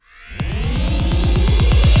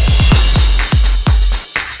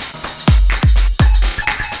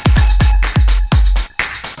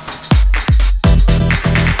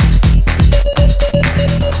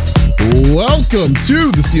welcome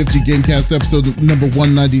to the CFG Game Cast, episode number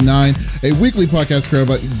 199, a weekly podcast created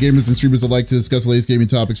by gamers and streamers alike to discuss the latest gaming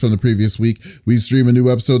topics from the previous week. We stream a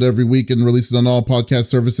new episode every week and release it on all podcast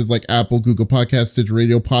services like Apple, Google Podcasts, Stitcher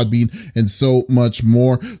Radio, Podbean, and so much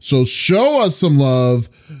more. So show us some love,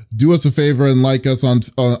 do us a favor and like us on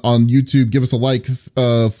YouTube. Give us a like,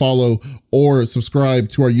 follow, or subscribe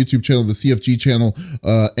to our YouTube channel, the CFG channel,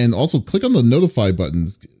 and also click on the notify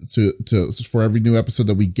button for every new episode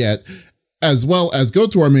that we get, as well as go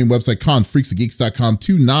to our main website, confreaksandgeeks.com,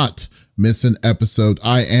 to not miss an episode.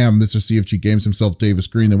 I am Mr. CFG Games himself, Davis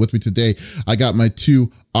Green, and with me today, I got my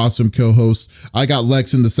two awesome co-hosts. I got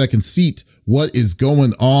Lex in the second seat. What is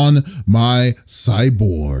going on, my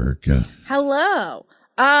cyborg? Hello.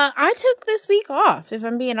 I took this week off, if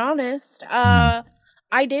I'm being honest.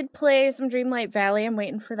 I did play some Dreamlight Valley. I'm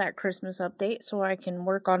waiting for that Christmas update so I can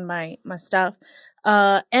work on my stuff.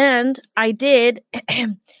 And I did,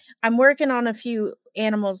 I'm working on a few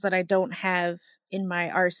animals that I don't have in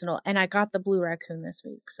my arsenal, and I got the blue raccoon this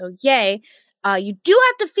week. So yay. You do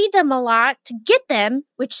have to feed them a lot to get them,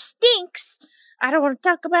 which stinks. I don't want to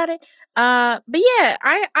talk about it. But yeah,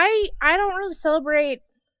 I don't really celebrate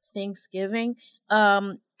Thanksgiving.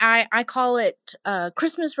 I call it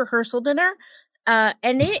Christmas rehearsal dinner.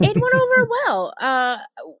 And it went over well.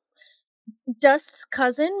 Dust's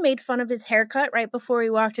cousin made fun of his haircut right before he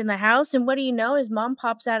walked in the house, and what do you know? His mom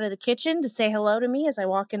pops out of the kitchen to say hello to me as I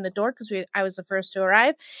walk in the door because I was the first to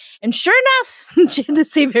arrive, and sure enough, she had the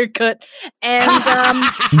same haircut. And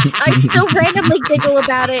I still randomly giggle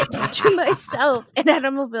about it to myself, and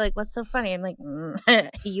Adam will be like, "What's so funny?" I'm like,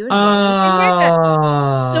 "You."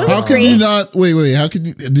 So how can you not? Wait. How could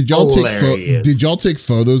you? Did y'all take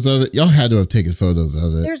photos of it? Y'all had to have taken photos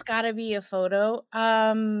of it. There's got to be a photo.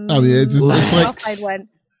 I mean, it's like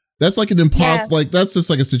that's like an impossible. Like that's just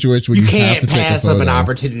like a situation where you can't have to pass take a up photo. an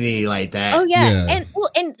opportunity like that. Oh yeah.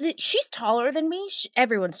 And she's taller than me.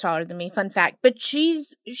 Everyone's taller than me. Fun fact, but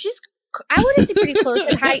she's I would say pretty close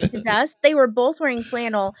in height to Dust. They were both wearing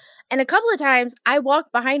flannel, and a couple of times I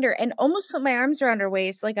walked behind her and almost put my arms around her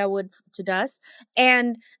waist like I would to Dust,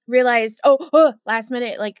 and realized last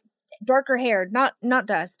minute, like darker hair, not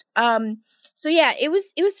Dust. So yeah, it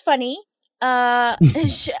was funny. I'm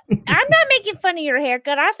not making fun of your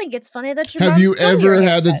haircut. I think it's funny that your. Have you ever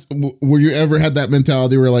had it? Were you ever had that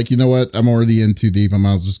mentality where like, you know what, I'm already in too deep, I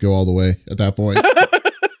might as well just go all the way at that point?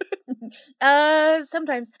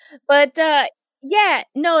 Sometimes, but yeah,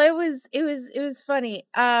 no, it was funny.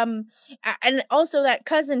 And also that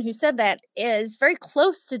cousin who said that is very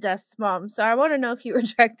close to Dust's mom, so I want to know if he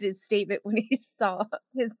retracted his statement when he saw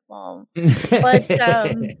his mom. But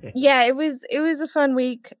yeah, it was a fun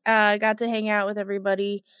week. I got to hang out with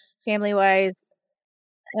everybody, family wise.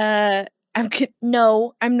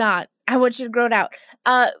 No, I'm not. I want you to grow it out.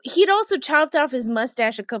 He'd also chopped off his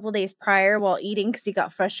mustache a couple days prior while eating because he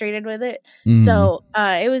got frustrated with it. So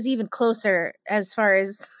it was even closer as far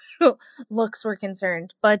as looks were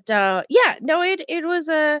concerned. But yeah, no, it was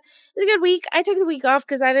a good week. I took the week off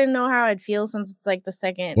because I didn't know how I'd feel since it's like the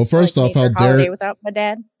second. Well, first off, how dare without my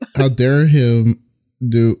dad? How dare him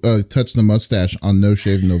do touch the mustache on No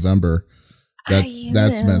Shave November?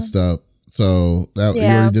 That's messed up. So that you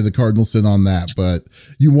already did the cardinal sin on that, but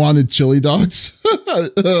you wanted chili dogs.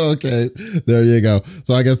 Okay, there you go.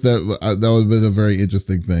 So I guess that would have been a very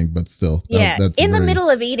interesting thing, but still, that's in the middle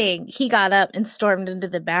of eating, he got up and stormed into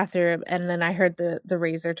the bathroom, and then I heard the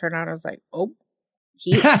razor turn on. I was like, oh,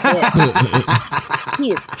 he is pissed.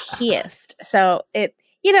 He is pissed. So it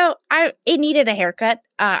needed a haircut.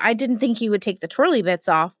 I didn't think he would take the twirly bits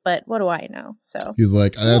off, but what do I know? So he's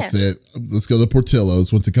like, that's it. Let's go to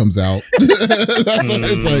Portillo's once it comes out.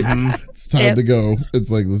 It's like, it's time to go.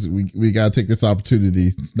 It's like, listen, we got to take this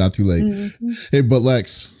opportunity. It's not too late. Hey, but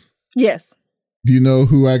Lex. Yes. Do you know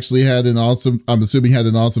who actually had I'm assuming had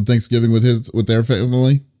an awesome Thanksgiving with their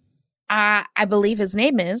family? I believe his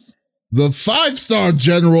name is the 5-star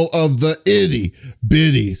general of the itty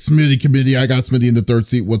bitty Smitty committee. I got Smitty in the third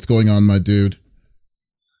seat. What's going on, my dude?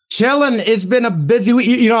 Chilling. It's been a busy week.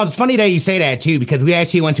 It's funny that you say that too, because we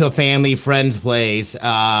actually went to a family friend's place. They're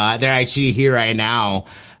actually here right now.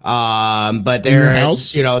 But they're, in your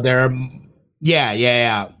house?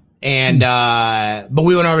 Yeah. And, but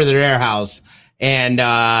we went over to their house, and,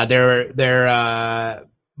 their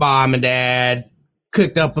mom and dad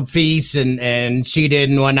cooked up a feast, and she did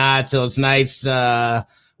and whatnot. So it's nice.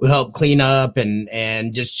 We helped clean up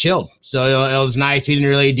and just chilled. So it was nice. We didn't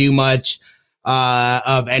really do much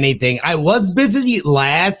of anything. I was busy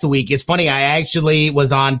last week. It's funny. I actually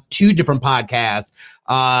was on 2 different podcasts.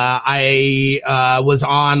 I was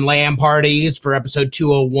on LAN parties for episode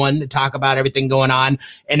 201 to talk about everything going on.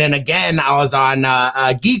 And then again, I was on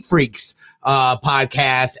Geek Freaks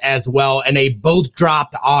podcast as well, and they both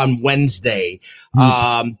dropped on Wednesday.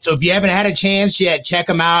 So if you haven't had a chance yet, check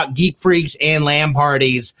them out, Geek Freaks and LAN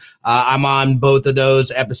Parties. I'm on both of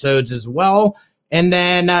those episodes as well. And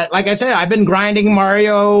then, like I said, I've been grinding Super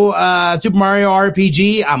Mario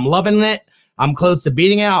RPG. I'm loving it. I'm close to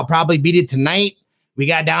beating it. I'll probably beat it tonight. We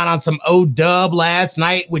got down on some O-Dub last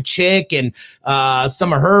night with Chick and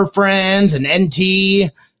some of her friends and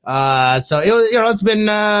NT. So it's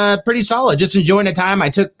been pretty solid. Just enjoying the time. I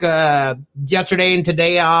took yesterday and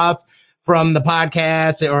today off from the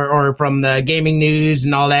podcast or from the gaming news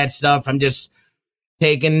and all that stuff. I'm just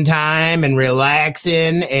taking time and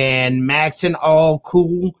relaxing and maxing all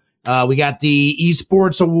cool. We got the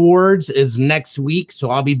esports awards is next week, so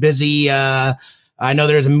I'll be busy. I know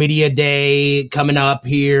there's a media day coming up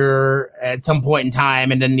here at some point in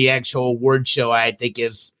time, and then the actual award show I think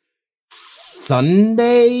is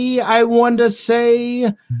Sunday, I want to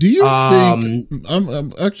say. Do you think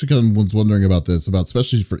I'm actually kind of wondering about this, about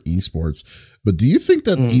especially for esports, but do you think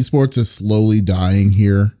that esports is slowly dying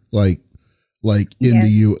here, like in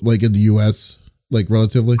the US, like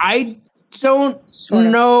relatively? I don't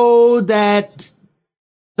know that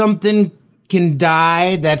something can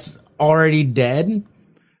die that's already dead.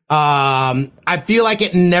 I feel like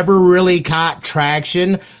it never really caught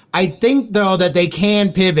traction. I think, though, that they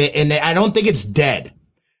can pivot, and I don't think it's dead.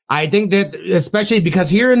 I think that, especially because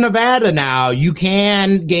here in Nevada now, you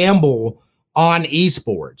can gamble on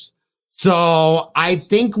esports. So I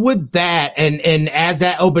think with that, and as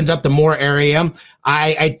that opens up the more area,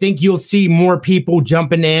 I think you'll see more people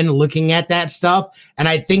jumping in, looking at that stuff. And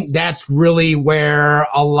I think that's really where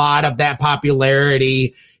a lot of that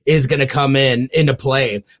popularity is going to come into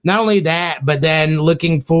play. Not only that, but then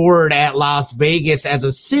looking forward at Las Vegas as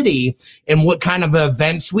a city and what kind of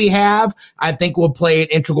events we have, I think will play an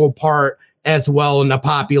integral part as well in the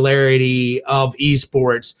popularity of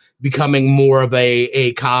esports becoming more of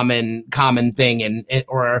a common thing and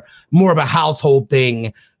or more of a household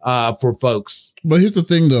thing for folks. But here's the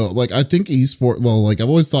thing, though. Like, I think I've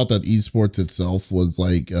always thought that esports itself was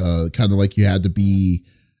like kind of like you had to be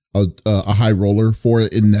a high roller for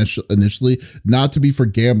it initially, not to be for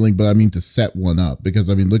gambling, but I mean to set one up, because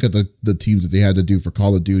I mean look at the teams that they had to do for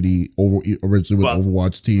Call of Duty originally with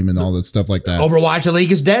Overwatch team and all that stuff like that. Overwatch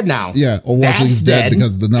League is dead now. Yeah, Overwatch League is dead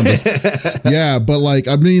because of the numbers. Yeah, but like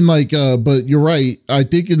I mean like but you're right. I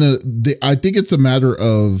think I think it's a matter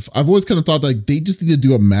of, I've always kind of thought like they just need to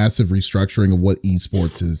do a massive restructuring of what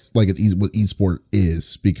esports is, like what esport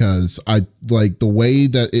is, because I like the way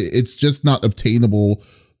that it's just not obtainable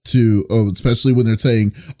to, especially when they're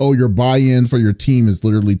saying, oh, your buy-in for your team is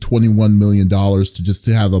literally $21 million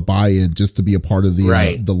to have a buy-in, just to be a part of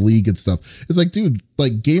the league and stuff. It's like, dude,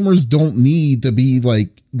 like gamers don't need to be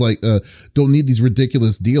don't need these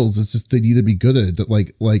ridiculous deals. It's just, they need to be good at it.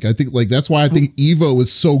 Like I think like that's why I think Evo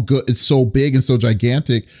is so good. It's so big and so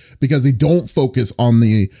gigantic, because they don't focus on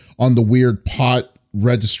the weird pot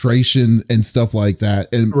registration and stuff like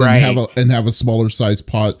that, and have a smaller size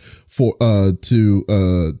pot for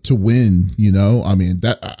to win, you know. I mean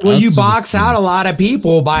that, well, you box out a lot of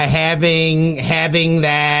people by having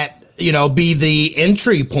that, you know, be the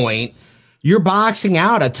entry point. You're boxing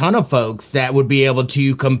out a ton of folks that would be able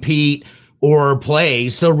to compete or play.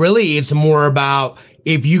 So really it's more about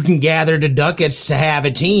if you can gather the ducats to have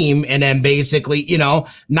a team, and then basically, you know,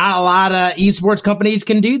 not a lot of esports companies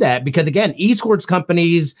can do that, because again, esports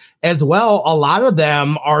companies as well, a lot of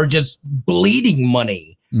them are just bleeding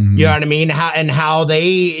money. Mm-hmm. You know what I mean? How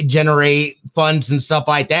they generate funds and stuff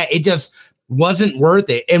like that. It just wasn't worth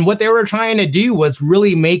it. And what they were trying to do was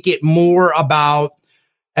really make it more about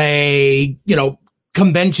a, you know,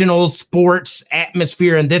 conventional sports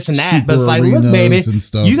atmosphere and this and that. Super, but it's like, look, baby,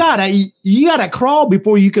 you gotta crawl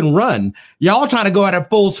before you can run. Y'all trying to go at a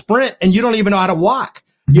full sprint and you don't even know how to walk.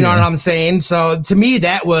 You know what I'm saying? So to me,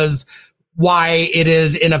 that was why it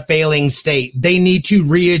is in a failing state. They need to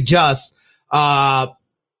readjust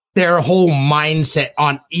their whole mindset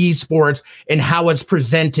on esports and how it's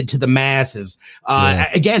presented to the masses.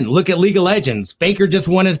 Again, look at League of Legends. Faker just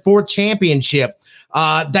won his 4th championship.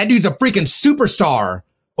 That dude's a freaking superstar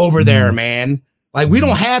over there, man. Like, we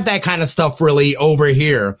don't have that kind of stuff really over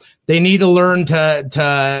here. They need to learn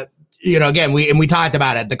to, you know, again, we talked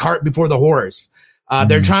about it, the cart before the horse.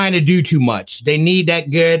 They're trying to do too much. They need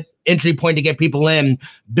that good entry point to get people in,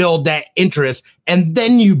 build that interest, and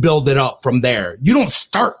then you build it up from there. You don't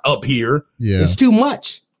start up here. Yeah. It's too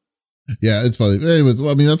much. Yeah, it's funny. Anyways,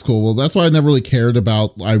 well, I mean, that's cool. Well, that's why I really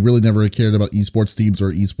never cared about esports teams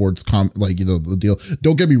or esports, the deal.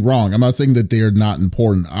 Don't get me wrong. I'm not saying that they're not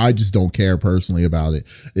important. I just don't care personally about it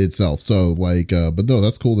itself. So, but no,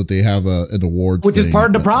 that's cool that they have an award. Which is part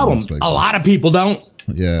of the problem. A lot of people don't.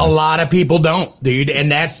 Yeah. A lot of people don't, dude.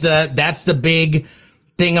 And that's the big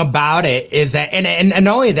thing about it is that, and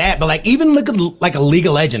not only that, but like, even look at like a League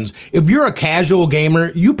of Legends. If you're a casual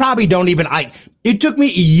gamer, you probably don't even, it took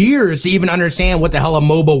me years to even understand what the hell a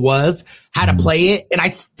MOBA was, how to play it, and I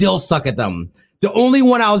still suck at them. The only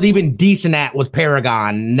one I was even decent at was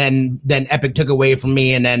Paragon, and then Epic took away from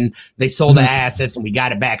me, and then they sold the assets, and we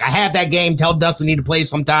got it back. I have that game. Tell Dust we need to play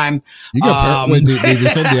sometime. You got wait, they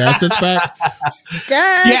sold the assets back?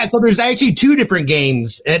 Yeah, so there's actually two different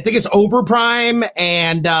games. I think it's Overprime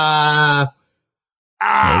and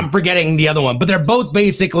I'm forgetting the other one, but they're both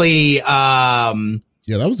basically yeah,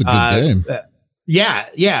 that was a good game.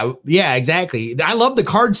 Yeah, exactly. I love the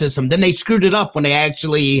card system. Then they screwed it up when they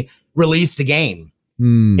actually released the game.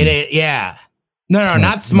 No,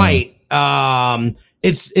 not Smite. No.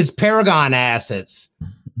 It's Paragon assets.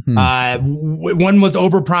 One was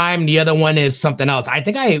Overprime, the other one is something else. I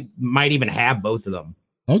think I might even have both of them.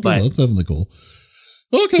 Okay, that's definitely cool.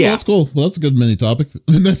 Okay, well, that's cool. Well, that's a good mini topic.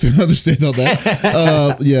 Let's understand all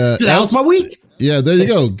that. Yeah, that was my week. Yeah, there you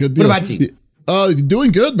go. Good deal. What about you?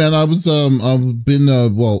 Doing good, man. I was I've been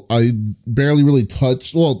I barely really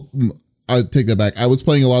touched. Well, I take that back. I was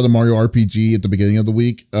playing a lot of Mario RPG at the beginning of the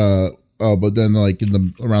week. But then like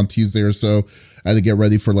around Tuesday or so, I had to get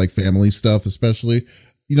ready for like family stuff, especially.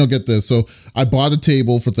 Get this. So I bought a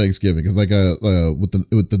table for Thanksgiving because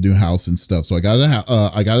with the new house and stuff. So I got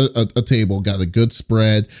a table, got a good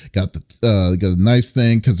spread, got a nice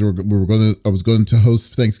thing because I was going to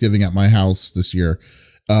host Thanksgiving at my house this year.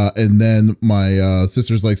 And then my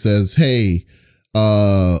sister's says, hey,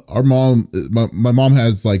 my mom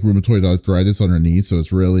has like rheumatoid arthritis on her knee, so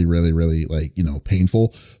it's really, really, really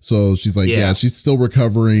painful. So she's like, yeah, she's still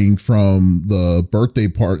recovering from the birthday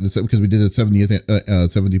party because we did a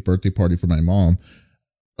 70th birthday party for my mom.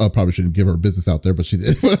 Probably shouldn't give her business out there, but she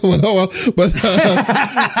did. but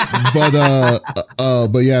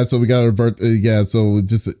yeah, so we got her birthday. Yeah, so we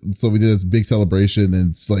did this big celebration,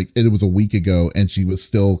 and it was a week ago, and she was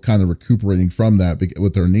still kind of recuperating from that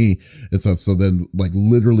with her knee and stuff. So then,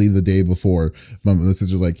 literally the day before, my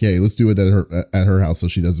sister's like, "Hey, let's do it at her house so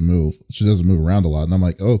she doesn't move. She doesn't move around a lot." And I'm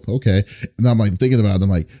like, "Oh, okay." And I'm thinking about it. I'm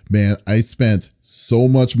like, "Man, I spent so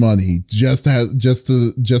much money just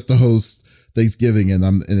to host Thanksgiving,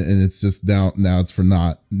 and it's just now it's for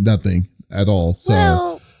nothing at all."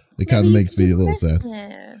 So it kind of makes me a little sad.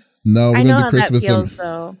 No, we're gonna do Christmas.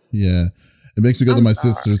 Yeah, it makes me go to my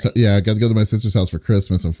sister's. Yeah, I got to go to my sister's house for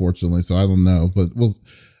Christmas, unfortunately. So I don't know, but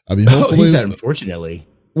hopefully. You said unfortunately.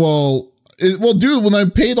 Well, dude, when I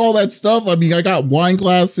paid all that stuff, I got wine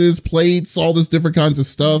glasses, plates, all this different kinds of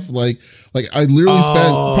stuff. Like I literally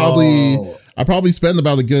probably spent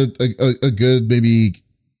about a good maybe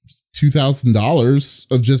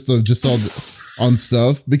 $2,000 of just on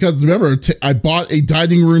stuff, because remember I bought a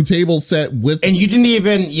dining room table set with, and you didn't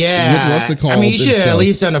even what's it called? You should at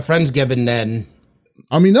least done a Friendsgiving then.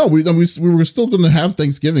 No, we were still going to have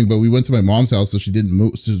Thanksgiving, but we went to my mom's house, so she didn't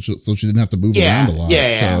move, so she didn't have to move around a lot.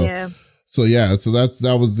 So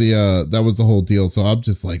that was the whole deal. So I'm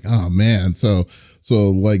just like, oh man. So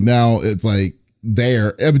now it's like,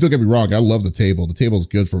 don't get me wrong, I love the table. The table's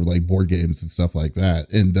good for board games and stuff like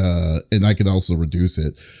that, and I can also reduce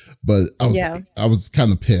it. But I was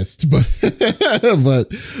kind of pissed, but it was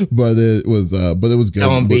good.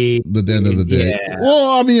 At the end of the day,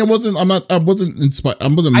 well, I wasn't inspired. I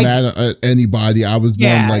wasn't mad at anybody. I was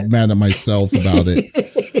more mad at myself about it.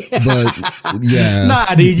 But yeah,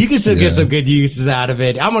 nah, dude, you can still get some good uses out of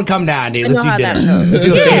it. I'm gonna come down, dude. Let's do dinner. Let's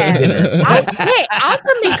do a fancy dinner. I'll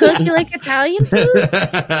come and cook you Italian food.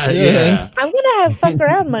 Yeah, I'm gonna have fuck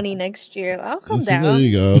around money next year. I'll come down. There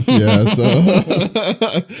you go. Yeah. So,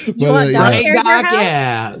 you want Doc here in your house?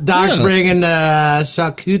 Yeah, Doc's bringing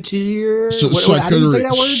charcuterie.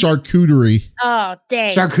 Charcuterie. Oh,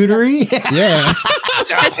 dang. Charcuterie. Yeah.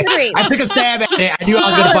 Charcuterie. I took a stab at it. I knew I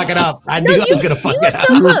was gonna fuck it up. I knew I was gonna fuck it up.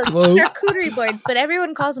 You were so close. Charcuterie boards, but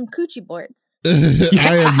everyone calls them coochie boards. I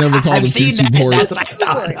have never called them coochie boards. That's what I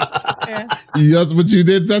thought. That's what you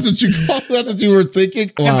did. That's what you called. That's what you were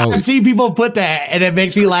thinking. Wow. I've seen people put that, and it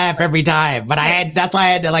makes me laugh every time. But that's why I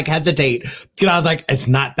had to hesitate, because I was like, it's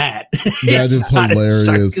not that. That is hilarious.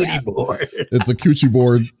 It's a charcuterie board. It's a coochie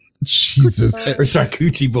board. Jesus. Or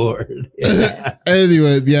charcuterie board. Yeah.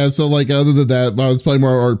 Anyway, yeah, so like other than that, I was playing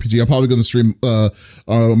Mario RPG. I'm probably going to stream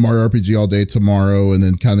Mario RPG all day tomorrow, and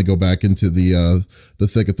then kind of go back into the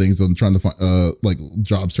thick of things. I'm trying to find like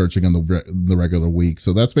job searching on the regular week.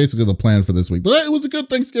 So that's basically the plan for this week. But it was a good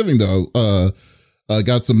Thanksgiving though.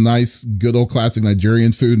 Got some nice, good old classic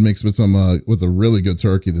Nigerian food mixed with some with a really good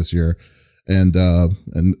turkey this year, and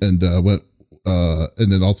went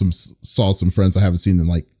and then also saw some friends I haven't seen in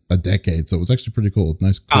like a decade. So it was actually pretty cool.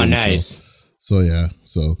 Nice. Cool. Oh, nice. So yeah,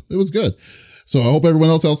 so it was good. So I hope everyone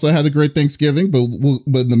else also had a great Thanksgiving. But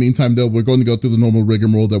in the meantime, though, we're going to go through the normal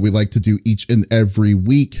rigmarole that we like to do each and every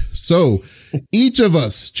week. So each of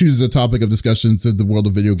us chooses a topic of discussions in the world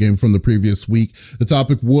of video game from the previous week. The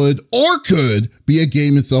topic would or could be a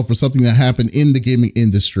game itself or something that happened in the gaming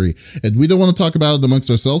industry. And we don't want to talk about it amongst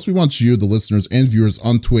ourselves. We want you, the listeners and viewers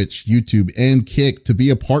on Twitch, YouTube, and Kick, to be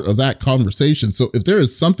a part of that conversation. So if there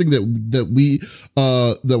is something that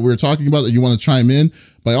we're talking about that you want to chime in,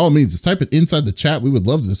 by all means, just type it inside the chat. We would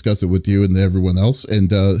love to discuss it with you and everyone else,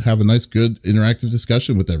 and have a nice, good, interactive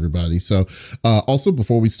discussion with everybody. So also,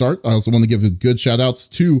 before we start, I also want to give a good shout outs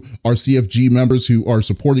to our CFG members who are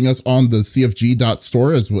supporting us on the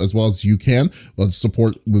CFG.store, as well as you can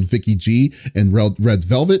support with Vicky G and Red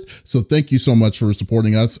Velvet. So thank you so much for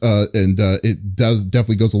supporting us. And it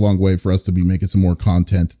definitely goes a long way for us to be making some more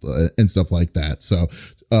content and stuff like that. So,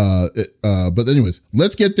 but anyways,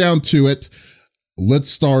 let's get down to it. Let's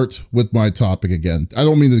start with my topic again. I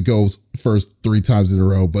don't mean to go first 3 times in a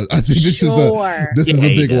row, but I think this is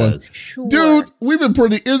a big one. Sure. Dude,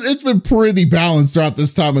 it's been pretty balanced throughout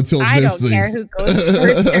this time until this. I don't care who goes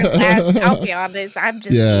first or last. I'll be honest. I'm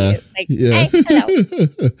just hey,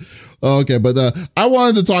 hello. Okay, but I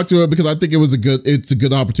wanted to talk to it because I think it's a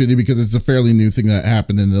good opportunity because it's a fairly new thing that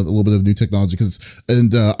happened and a little bit of new technology.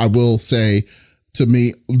 I will say, to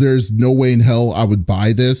me, there's no way in hell I would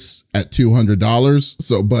buy this at $200.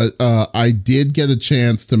 So, but I did get a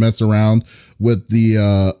chance to mess around with the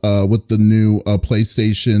new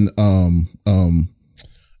PlayStation.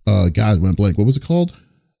 God, it went blank. What was it called?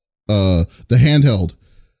 The handheld.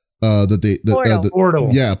 Portal.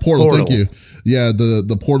 Yeah, Portal. Thank you. Yeah,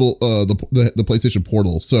 the Portal. The PlayStation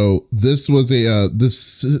Portal. So this was this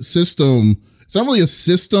system. It's not really a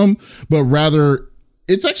system, but rather,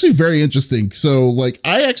 it's actually very interesting. So like,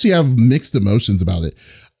 I actually have mixed emotions about it.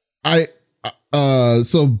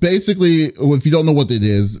 So basically, if you don't know what it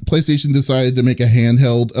is, PlayStation decided to make a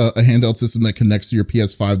handheld system that connects to your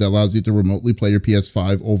PS5 that allows you to remotely play your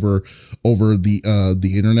PS5 over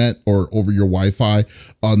the internet or over your Wi-Fi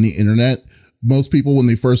on the internet. Most people, when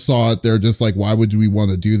they first saw it, they're just like, why would we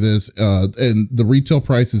want to do this? And the retail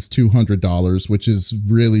price is $200, which is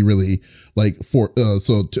really, really like so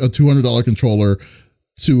a $200 controller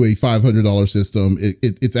to a $500 system,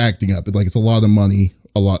 it's acting up. It's a lot of money,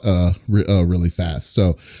 really fast.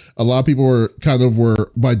 So a lot of people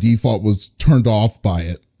were by default was turned off by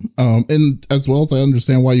it. And as well as I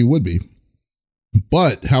understand why you would be.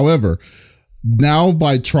 But however, now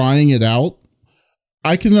by trying it out,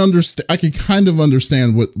 I can kind of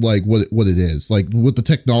understand what it is. Like with the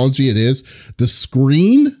technology it is, the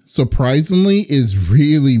screen surprisingly is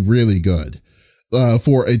really, really good.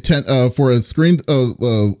 For a screen,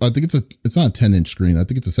 I think it's not a 10-inch screen. I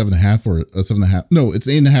think it's a 7.5 or a 7.5. No, it's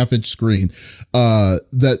 8.5-inch screen.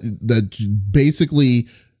 That basically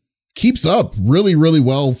keeps up really, really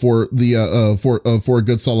well for the for a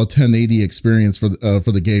good solid 1080 experience for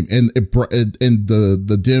the game, and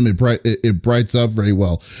the dim it brights up very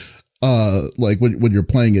well. Like when you're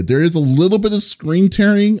playing it, there is a little bit of screen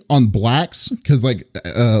tearing on blacks because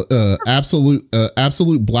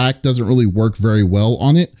absolute black doesn't really work very well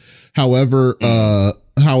on it. However,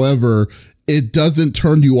 it doesn't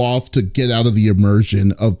turn you off to get out of the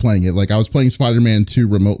immersion of playing it. Like I was playing Spider-Man 2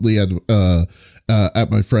 remotely at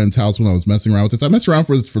my friend's house when I was messing around with this. I messed around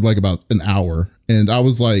for like about an hour, and I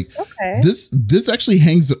was like, okay, this actually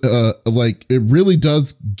hangs like it really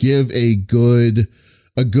does give a good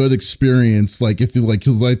experience. Like if you like,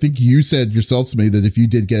 because I think you said yourself to me that if you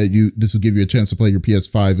did get it, this would give you a chance to play your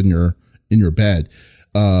PS5 in your bed.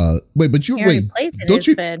 Wait, but don't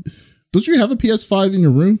you have a PS5 in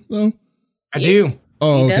your room though? I do.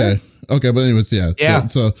 Oh, okay. Okay, but anyways, yeah.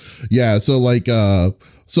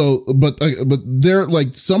 But there,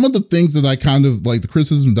 like, some of the things that I kind of like, the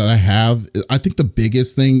criticism that I have, I think the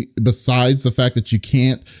biggest thing, besides the fact that you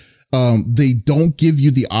can't they don't give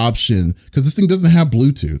you the option because this thing doesn't have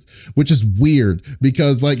Bluetooth, which is weird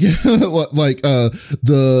because like the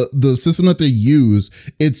system that they use,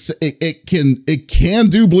 it can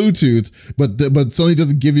do Bluetooth, but Sony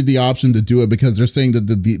doesn't give you the option to do it because they're saying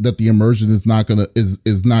that the immersion is not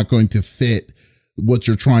going to fit what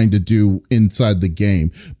you're trying to do inside the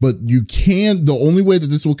game. But you can, the only way that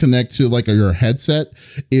this will connect to like your headset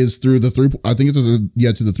is through the to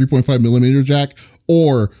the 3.5 millimeter jack,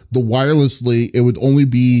 or the wirelessly. It would only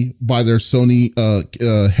be by their Sony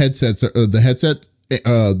headsets, the headset.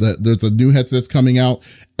 There's a new headset that's coming out,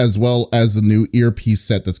 as well as a new earpiece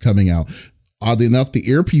set that's coming out. Oddly enough, the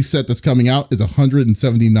earpiece set that's coming out is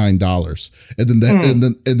 $179,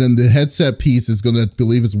 and then the headset piece is going to, I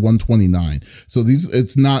believe, is $129. So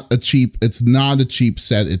it's not a cheap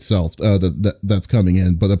set itself that's coming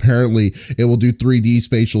in, but apparently it will do 3D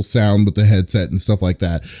spatial sound with the headset and stuff like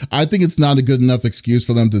that. I think it's not a good enough excuse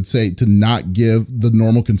for them to not give the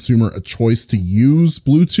normal consumer a choice to use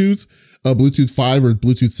Bluetooth 5 or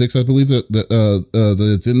Bluetooth 6, I believe that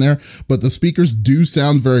it's in there, but the speakers do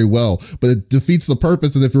sound very well, but it defeats the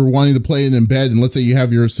purpose. And if you're wanting to play it in bed, and let's say you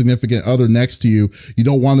have your significant other next to you, you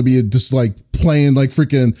don't want to be just like playing like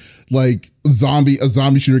freaking like a zombie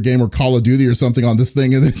shooter game or Call of Duty or something on this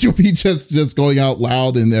thing, and then you'll be just going out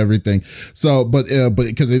loud and everything. So, but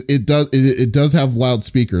because it does have loud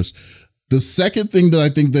speakers. The second thing that I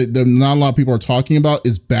think that not a lot of people are talking about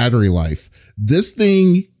is battery life. This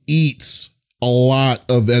thing eats a lot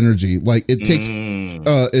of energy. Like it takes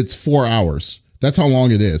it's 4 hours. That's how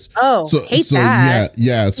long it is. Oh, so that.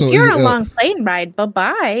 Yeah. So if you're on a long plane ride,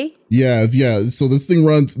 bye-bye. Yeah. So this thing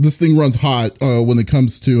runs hot when it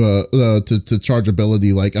comes to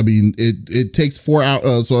chargeability. Like, I mean, it takes 4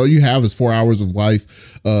 hours. So all you have is 4 hours of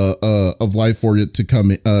life for it to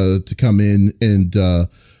come in and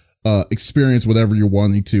experience whatever you're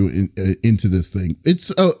wanting to into this thing.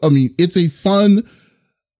 It's it's a fun.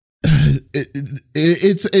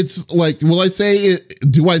 It's like, would I say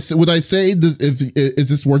this, is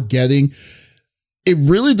this worth getting? It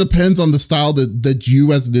really depends on the style that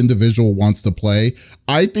you as an individual wants to play.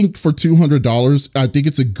 I think for $200, I think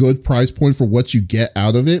it's a good price point for what you get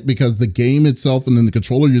out of it, because the game itself and then the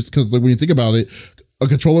controller, because like when you think about it, a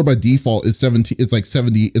controller by default is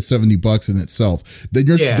 $70 in itself.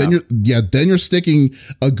 Then you're sticking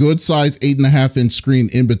a good size 8.5-inch screen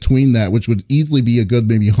in between that, which would easily be a good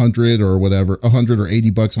maybe $100 or whatever, $100 or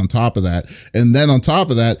 $80 on top of that. And then on top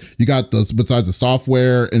of that, you got those, besides the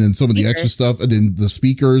software and then some of the extra stuff, and then the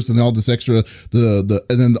speakers and all this extra, and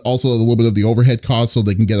then also a little bit of the overhead cost so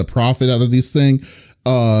they can get a profit out of this thing.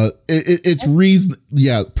 It's reason.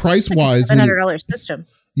 Yeah. Price wise, $700 system.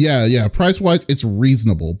 Yeah. Price wise, it's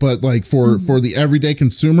reasonable, but like for the everyday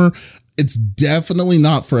consumer, it's definitely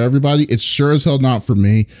not for everybody. It's sure as hell not for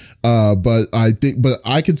me. But I think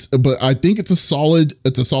it's a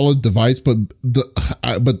solid device. But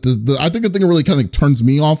I think the thing that really kind of turns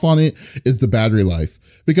me off on it is the battery life,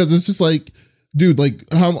 because it's just like, dude, like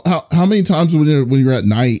how many times when you're at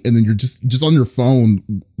night and then you're just on your phone,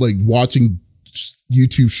 like watching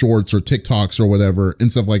YouTube shorts or TikToks or whatever and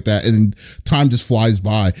stuff like that, and time just flies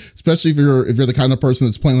by, especially if you're the kind of person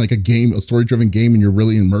that's playing like a story-driven game and you're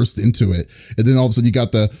really immersed into it, and then all of a sudden you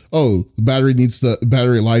got the battery needs the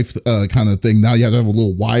battery life kind of thing. Now you have to have a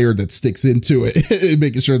little wire that sticks into it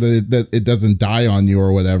making sure that it doesn't die on you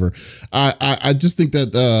or whatever. I just think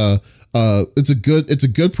that it's a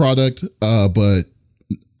good product, but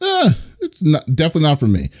it's definitely not for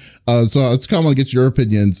me. So I just kind of want to get your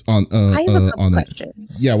opinions on I have a couple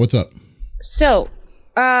questions. Yeah, what's up? So,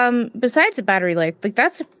 besides the battery life, like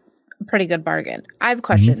that's a pretty good bargain. I have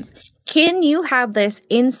questions. Can you have this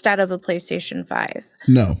instead of a PlayStation 5?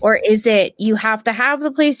 No. Or is it you have to have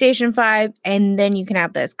the PlayStation 5 and then you can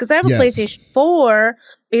have this? Because I have a PlayStation 4,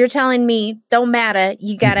 but you're telling me don't matter.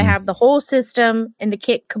 You got to have the whole system and the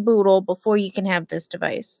kit caboodle before you can have this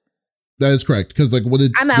device. That is correct, because like what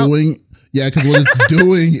it's doing,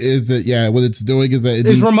 is that it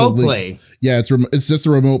needs remote play. Yeah, it's just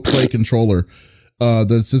a remote play controller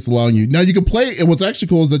that's just allowing you. Now you can play, and what's actually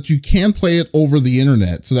cool is that you can play it over the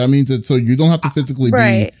internet. So that means that you don't have to physically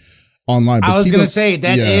be online. But I was going to say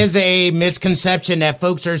that is a misconception that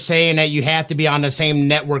folks are saying that you have to be on the same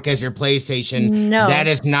network as your PlayStation. No, that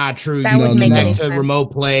is not true. That would make any sense.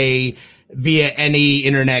 Remote play via any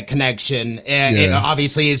internet connection.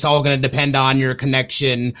 Obviously, it's all going to depend on your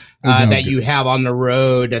connection that you have on the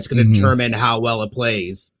road. That's going to determine how well it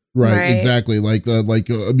plays. Right, exactly. Like, I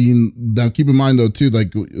mean, now keep in mind though too,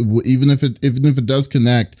 like even if it does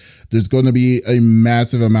connect, there's going to be a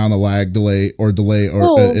massive amount of delay or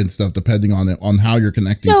and stuff depending on how you're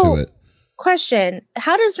connecting to it. Question,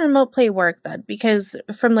 how does remote play work then? Because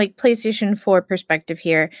from like PlayStation 4 perspective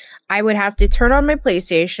here, I would have to turn on my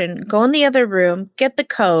PlayStation, go in the other room, get the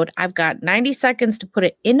code. I've got 90 seconds to put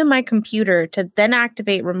it into my computer to then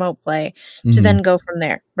activate remote play to then go from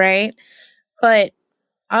there, right? But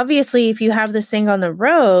obviously, if you have this thing on the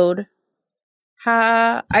road,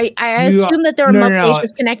 I assume that the remote play is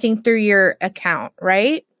just connecting through your account,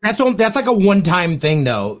 right? That's like a one-time thing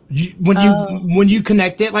though. When you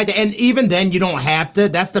connect it like that, and even then you don't have to.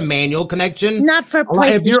 That's the manual connection. Not for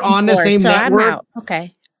PlayStation if you're on the same network. I'm out.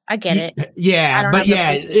 Okay, I get it. Yeah, but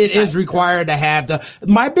yeah, it is required to have the.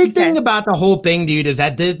 My big thing about the whole thing, dude, is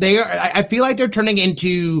that they are. I feel like they're turning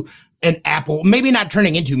into an Apple. Maybe not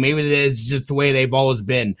turning into. Maybe it is just the way they've always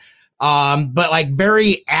been. But like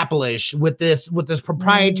very Apple-ish with this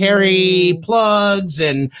proprietary plugs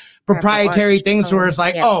and proprietary things where it's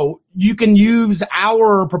like, oh, you can use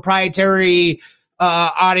our proprietary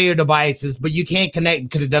audio devices, but you can't connect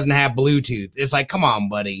because it doesn't have Bluetooth. It's like, come on,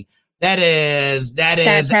 buddy. That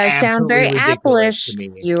sounds very Apple-ish.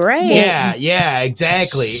 You're right. Yeah,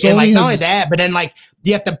 exactly. And like not only that, but then like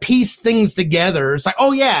you have to piece things together. It's like,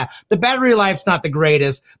 oh yeah, the battery life's not the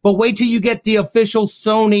greatest, but wait till you get the official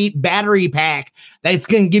Sony battery pack that's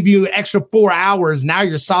going to give you an extra 4 hours. Now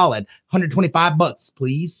you're solid. $125,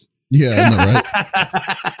 please. Yeah, I know, right?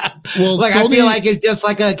 Well, like Sony, I feel like it's just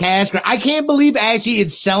like a cash grab. I can't believe actually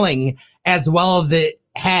it's selling as well as it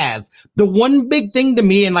has. The one big thing to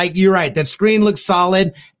me, and like you're right, that screen looks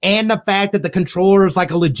solid, and the fact that the controller is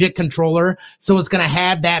like a legit controller, so it's gonna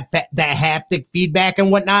have that haptic feedback and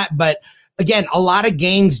whatnot. But again, a lot of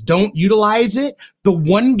games don't utilize it. The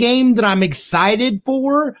one game that I'm excited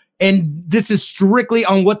for, and this is strictly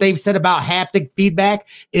on what they've said about haptic feedback,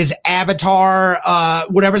 is Avatar,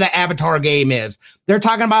 whatever the Avatar game is. They're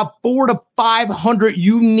talking about 400 to 500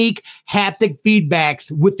 unique haptic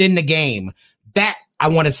feedbacks within the game. That I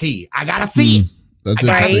want to see. I gotta see it. I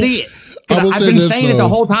gotta see it. I've been saying it the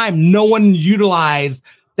whole time. No one utilized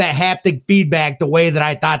that haptic feedback the way that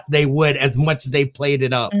I thought they would, as much as they played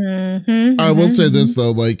it up. I will say this though,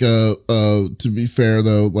 like, to be fair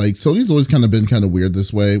though, like Sony's always kind of been kind of weird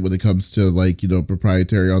this way when it comes to like, you know,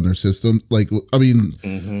 proprietary on their system. Like, I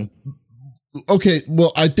mean, okay,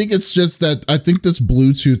 well, I think it's just that I think this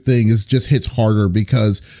Bluetooth thing just hits harder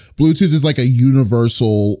because Bluetooth is like a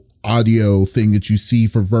universal audio thing that you see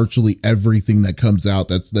for virtually everything that comes out.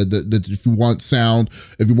 That if you want sound,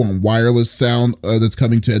 if you want wireless sound that's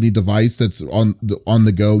coming to any device that's on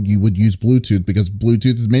the go, you would use Bluetooth, because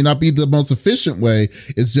Bluetooth may not be the most efficient way.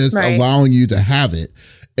 It's just allowing you to have it.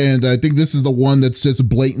 And I think this is the one that's just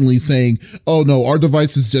blatantly saying, oh no, our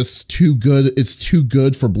device is just too good. It's too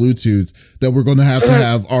good for Bluetooth that we're going to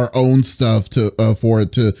have our own stuff for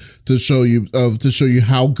it to show you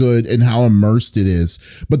how good and how immersed it is.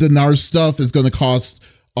 But then our stuff is going to cost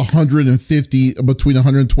between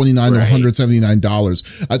 $129 and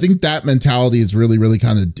 $179. I think that mentality is really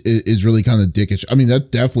kind of dickish. I mean,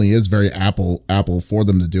 that definitely is very Apple for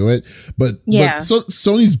them to do it. But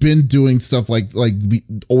Sony's been doing stuff like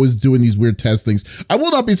always doing these weird test things. I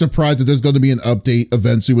will not be surprised if there's going to be an update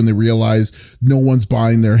eventually when they realize no one's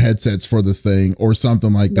buying their headsets for this thing or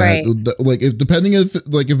something like that. Like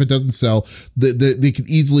if it doesn't sell, they could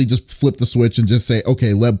easily just flip the switch and just say,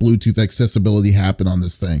 okay, let Bluetooth accessibility happen on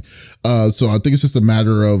this thing. So I think it's just a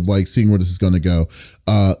matter of like seeing where this is going to go.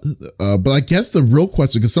 But I guess the real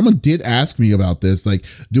question, because someone did ask me about this, like,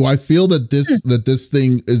 do I feel that this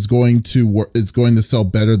thing is going to sell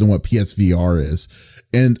better than what PSVR is?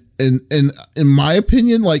 And in my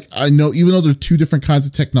opinion, like, I know even though they're two different kinds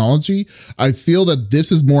of technology, I feel that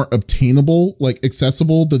this is more obtainable, like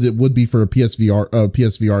accessible, than it would be for a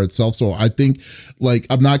PSVR itself. So I think, like,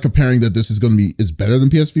 I'm not comparing that this is better than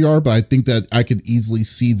PSVR, but I think that I could easily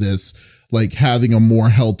see this like having a more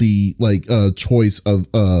healthy choice of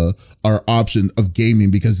our option of gaming,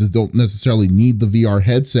 because you don't necessarily need the VR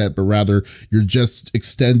headset, but rather you're just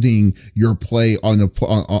extending your play on your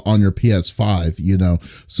PS5, you know.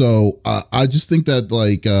 So I just think that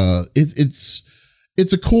like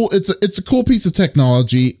it's a cool piece of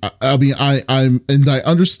technology. I mean, I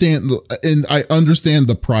understand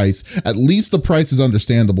the price. At least the price is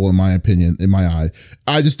understandable in my opinion, in my eye.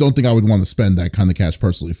 I just don't think I would want to spend that kind of cash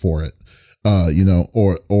personally for it. You know,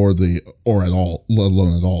 or at all, let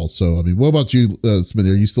alone at all. So, I mean, what about you,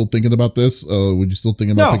 Smitty? Are you still thinking about this? Would you still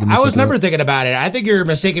thinking about picking this up? No, I was never thinking about it. I think you're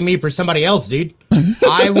mistaking me for somebody else, dude.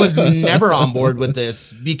 I was never on board with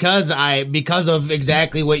this because of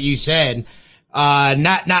exactly what you said. I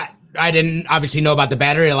didn't obviously know about the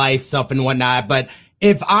battery life stuff and whatnot, but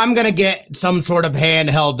if I'm going to get some sort of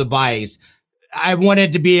handheld device, I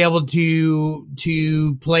wanted to be able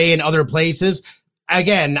to play in other places.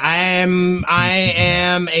 Again, I am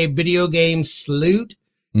a video game sloot,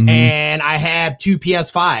 and I have 2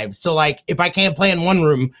 PS5s. So like, if I can't play in one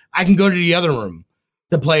room, I can go to the other room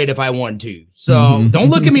to play it if I want to. So don't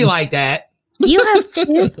look at me like that. You have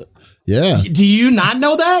 2? Yeah. Do you not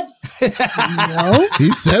know that? No.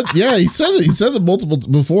 He said it. He said it multiple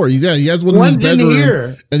before. He has one One's in his bedroom, in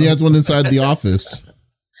here, and he has one inside the office.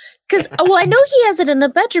 Because, I know he has it in the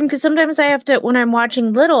bedroom because sometimes I have to, when I'm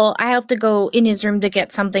watching Little, I have to go in his room to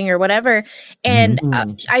get something or whatever. And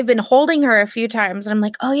I've been holding her a few times and I'm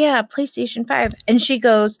like, oh yeah, PlayStation 5. And she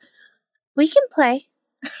goes, we can play.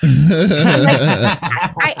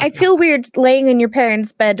 I feel weird laying in your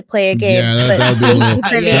parents' bed to play a game. Yeah,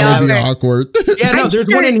 that would be awkward. Yeah, no, there's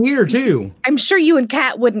one in here too. I'm sure you and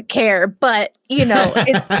Kat wouldn't care, but I'm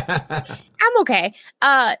okay.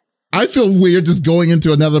 I feel weird just going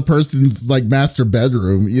into another person's like master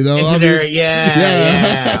bedroom, you know?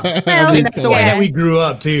 Yeah. That's the way that we grew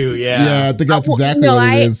up too. Yeah, I think that's exactly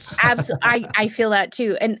what it is. Absolutely, I feel that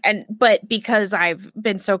too, but because I've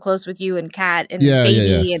been so close with you and Kat and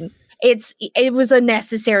baby, and it was a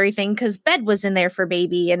necessary thing because bed was in there for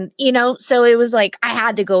baby, and so it was like I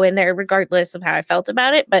had to go in there regardless of how I felt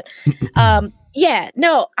about it. But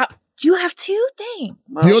do you have 2? Dang.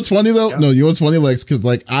 Well, you know what's funny though? Yeah. No, you know what's funny, Lex? Because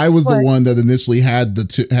like I was the one that initially had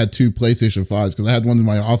two PlayStation 5s because I had one in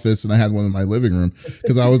my office and I had one in my living room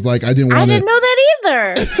because I was like I didn't know that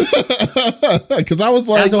either. Because I was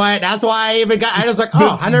like that's why I even got. I was like,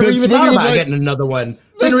 I never even thought about getting another one.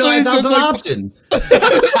 Didn't realize that was an option. So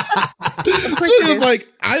he was like,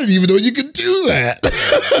 I didn't even know you could do that.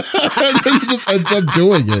 And then you just ends up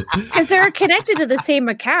doing it. Because they're connected to the same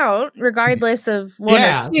account, regardless of what.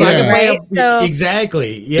 Right?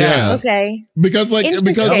 Exactly. Yeah. Okay. Because I didn't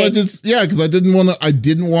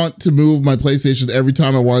want to move my PlayStation every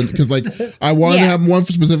time I wanted, because like I wanted to have one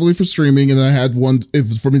specifically for streaming, and then I had one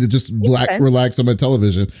for me to just relax on my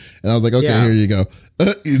television. And I was like, okay, here you go.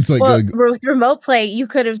 It's like with remote play, you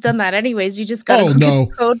could have done that anyways. You just got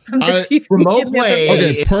code from the TV. Remote play.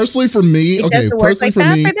 Okay, personally for me, no,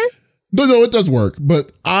 it does work.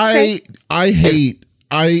 But I hate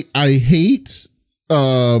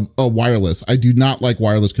wireless. I do not like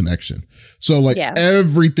wireless connection. So like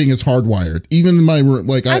everything is hardwired, even in my room.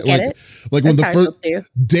 Like when the first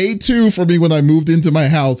day 2 for me, when I moved into my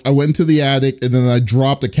house, I went to the attic and then I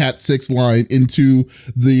dropped a Cat 6 line into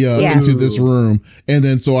the into this room, and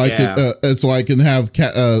then so I can have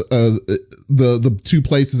the 2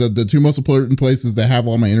 places, the 2 most important places that have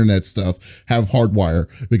all my internet stuff have hardwire,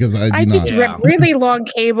 because I just really long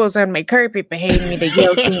cables on my carpet behind me to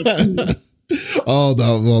yell. Oh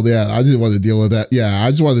no! Well, yeah, I didn't want to deal with that. Yeah,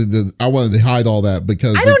 I wanted to hide all that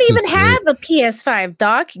because I don't even have a PS5.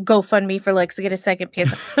 Doc, GoFundMe for Lex to get a second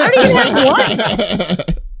PS5. I don't even have one.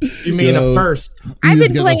 You mean a first? I've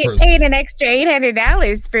been paying an extra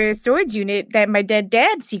 $800 for a storage unit that my dead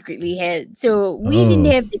dad secretly had, so we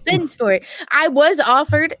didn't have the funds for it. I was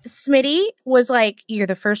offered. Smitty was like, "You're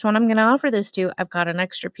the first one I'm going to offer this to. I've got an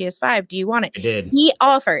extra PS5. Do you want it?" I did. He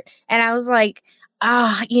offered, and I was like,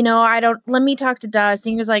 I don't, let me talk to Daz.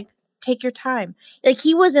 And he was like, take your time. Like,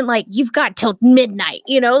 he wasn't like, you've got till midnight,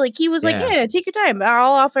 like he was like, yeah, take your time.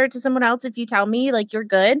 I'll offer it to someone else if you tell me, like, you're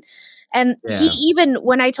good. And he even,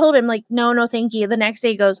 when I told him, like, no, thank you, the next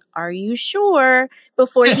day he goes, are you sure?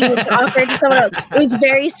 Before he would offer it to someone else. It was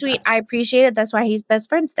very sweet. I appreciate it. That's why he's best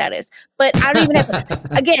friend status. But I don't even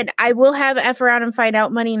have, again, I will have F around and find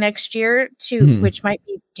out money next year too, which might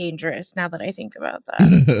be dangerous now that I think about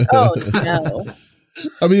that. Oh, no.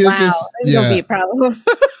 I mean, it's just gonna be a problem.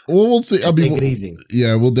 Well, we'll see. I mean, take it easy.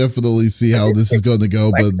 Yeah, we'll definitely see how this is going to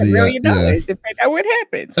go. But $1 million to find out what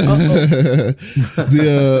happens.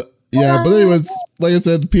 But anyways, like I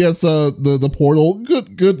said, the Portal,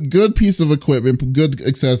 good piece of equipment, good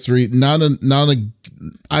accessory. Not a.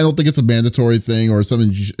 I don't think it's a mandatory thing or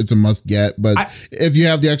something. It's a must get. But if you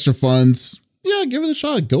have the extra funds, give it a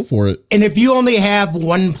shot. Go for it. And if you only have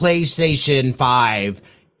one PlayStation 5.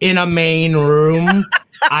 In a main room,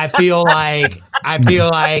 I feel like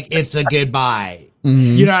it's a good buy.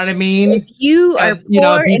 Mm-hmm. You know what I mean? If you are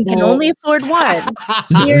poor and can only afford one, what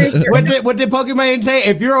did Pokemon say?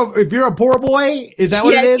 If you're a poor boy, is that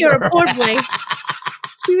what it is? Yes, you're a poor boy.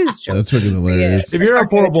 She was joking. That's freaking hilarious. If you're a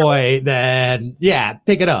poor boy, then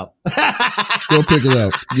pick it up. Go pick it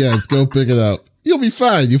up. Yes, go pick it up. You'll be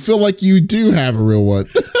fine. You feel like you do have a real one.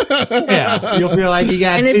 Yeah, you'll feel like you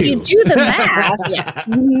got and 2. if you do the math,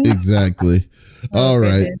 Exactly. All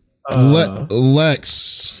right.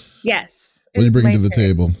 Lex. Yes. What do you bring to the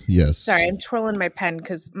table? Yes. Sorry, I'm twirling my pen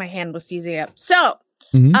because my hand was seizing up. So,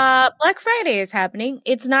 Mhm. Black Friday is happening.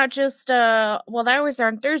 It's not just that was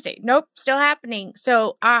on Thursday. Nope, still happening.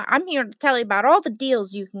 So I'm here to tell you about all the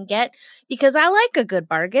deals you can get because I like a good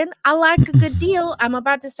bargain. I like a good deal. I'm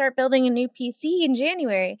about to start building a new PC in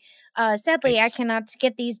January. Sadly, I Nice. cannot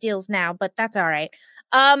get these deals now, but that's all right.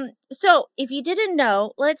 So if you didn't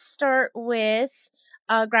know, let's start with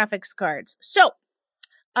graphics cards. So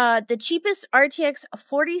the cheapest RTX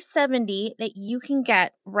 4070 that you can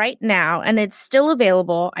get right now, and it's still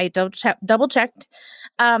available. I double checked.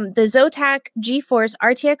 The Zotac GeForce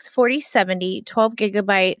RTX 4070, 12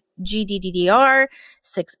 gigabyte GDDR,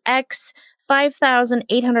 6X,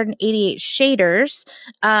 5,888 shaders.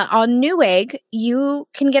 On Newegg, you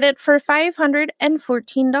can get it for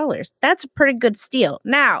 $514. That's a pretty good steal.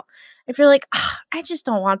 Now, if you're like, I just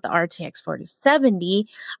don't want the RTX 4070,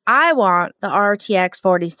 I want the RTX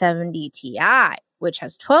 4070 Ti, which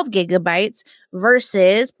has 12 gigabytes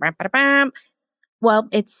versus, well,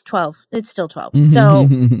 it's 12. It's still 12. So,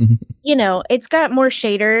 it's got more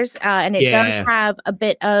shaders and it does have a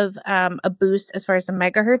bit of a boost as far as the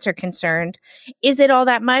megahertz are concerned. Is it all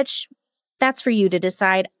that much? That's for you to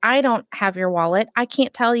decide. I don't have your wallet. I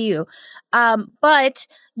can't tell you. But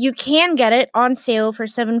you can get it on sale for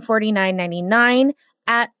 $749.99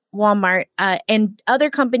 at Walmart, and other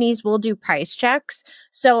companies will do price checks.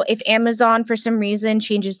 So if Amazon for some reason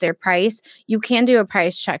changes their price, you can do a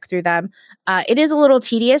price check through them. It is a little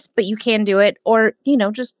tedious, but you can do it, or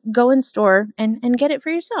just go in store and get it for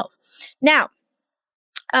yourself. Now,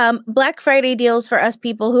 Black Friday deals for us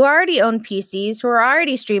people who already own PCs, who are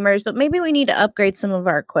already streamers, but maybe we need to upgrade some of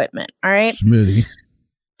our equipment. All right. Smitty.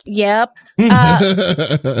 Yep.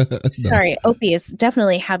 Sorry, Opie is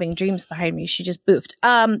definitely having dreams behind me. She just boofed.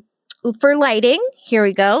 For lighting, here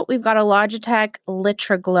we go. We've got a Logitech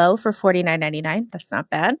Litra Glow for $49.99. That's not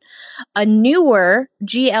bad. A newer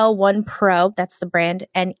GL1 Pro, that's the brand,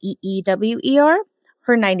 NEEWER,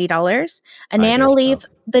 for $90.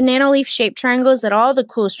 The Nanoleaf shaped triangles that all the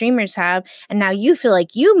cool streamers have, and now you feel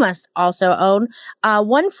like you must also own.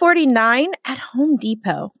 $149 at Home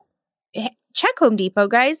Depot. Check Home Depot,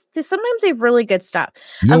 guys. Sometimes they have really good stuff.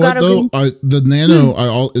 You know what, though? The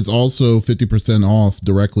Nano is also 50% off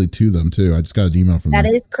directly to them, too. I just got an email from them.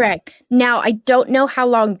 That is correct. Now, I don't know how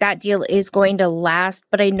long that deal is going to last,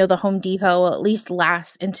 but I know the Home Depot will at least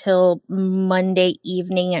last until Monday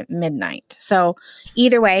evening at midnight. So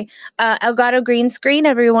either way, Elgato green screen,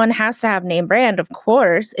 everyone has to have name brand, of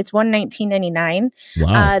course. It's $119.99.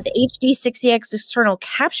 Wow. The HD 60X external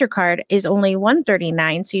capture card is only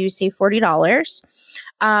 $139, so you save $40.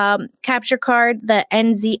 Capture card, the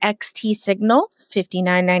NZXT Signal,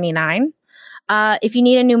 $59.99. If you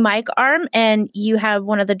need a new mic arm and you have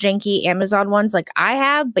one of the janky Amazon ones like I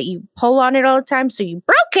have, but you pull on it all the time, so you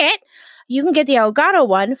broke it, you can get the Elgato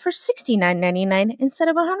one for $69.99 instead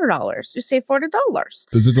of $100. You save $40.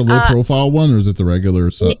 Is it the low profile one or is it the regular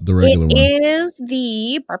one? It is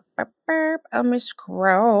the let me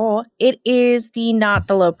scroll. It is not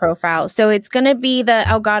the low profile. So it's gonna be the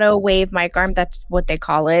Elgato Wave mic arm. That's what they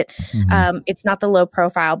call it. Mm-hmm. It's not the low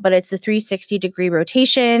profile, but it's the 360-degree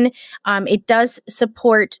rotation. It does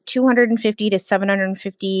support 250 to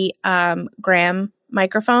 750 gram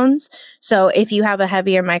microphones. So if you have a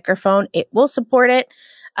heavier microphone, it will support it.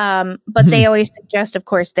 But they always suggest, of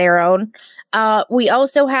course, their own. We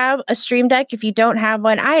also have a Stream Deck. If you don't have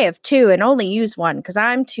one, I have two and only use one because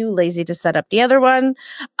I'm too lazy to set up the other one.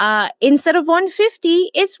 Instead of $150,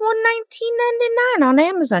 it's $119.99 on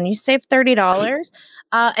Amazon. You save $30.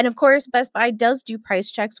 And of course, Best Buy does do price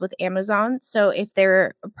checks with Amazon. So if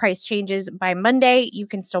their price changes by Monday, you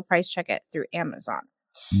can still price check it through Amazon.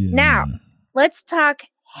 Yeah. Now, let's talk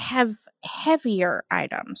heavier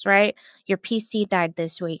items, right? Your PC died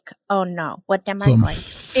this week. Oh no, what am I going to do?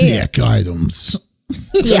 Thick items.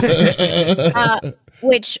 Yeah.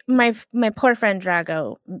 Which my poor friend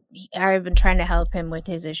Drago, I've been trying to help him with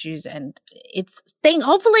his issues, and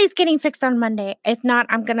hopefully it's getting fixed on Monday. If not,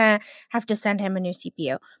 I'm gonna have to send him a new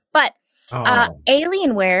CPU. But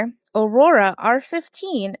Alienware Aurora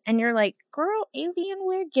R15, and you're like, girl,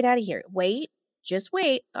 Alienware, get out of here. Just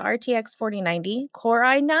wait. The RTX 4090 Core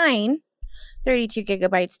i9, 32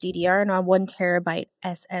 gigabytes DDR, and a 1 terabyte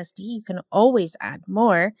SSD. You can always add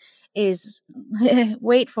more. Is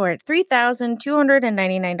wait for it,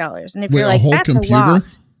 $3,299. And if you're like, that's computer? A lot,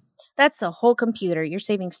 that's a whole computer. You're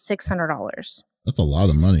saving $600. That's a lot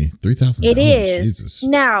of money. $3,000. It is. Jesus.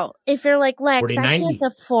 Now, if you're like, Lex, 4090. I can't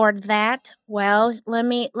afford that. Well, let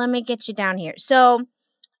me get you down here. So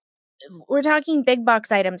we're talking big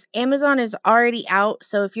box items. Amazon is already out.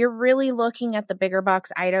 So if you're really looking at the bigger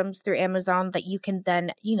box items through Amazon that you can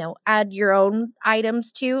then, add your own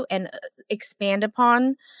items to and expand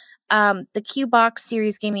upon, the Q Box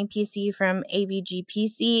Series Gaming PC from AVG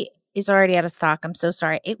PC is already out of stock. I'm so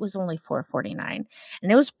sorry. It was only $449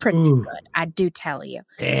 and it was pretty good. I do tell you.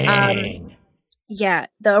 Dang. Yeah,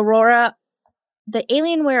 the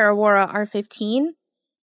Alienware Aurora R15,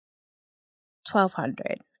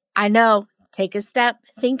 $1,200. I know. Take a step.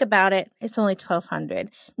 Think about it. It's only $1,200.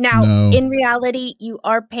 Now, in reality, you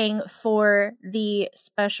are paying for the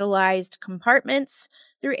specialized compartments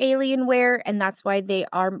through Alienware, and that's why they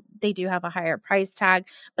do have a higher price tag.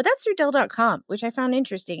 But that's through Dell.com, which I found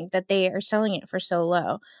interesting that they are selling it for so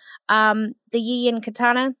low. The Yiyin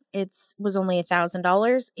Katana, was only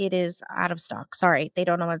 $1,000. It is out of stock. Sorry, they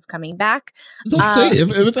don't know when it's coming back. Don't say it.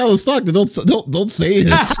 If it's out of stock, then don't say it.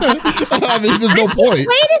 I mean, there's no point. Wait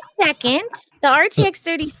a second. The RTX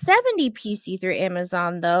 3070 PC through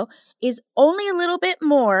Amazon, though, is only a little bit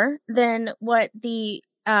more than what the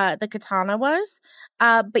Katana was,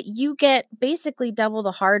 but you get basically double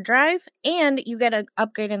the hard drive, and you get an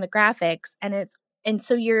upgrade in the graphics, and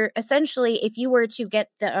so you're essentially, if you were to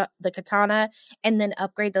get the Katana and then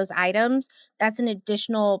upgrade those items, that's an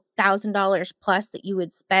additional $1,000 plus that you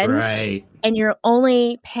would spend, right? And you're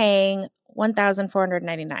only paying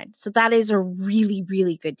 $1,499. So that is a really,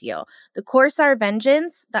 really good deal. The Corsair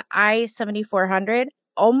Vengeance, the i7400,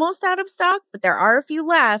 almost out of stock, but there are a few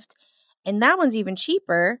left, and that one's even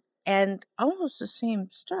cheaper and almost the same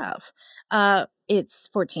stuff. It's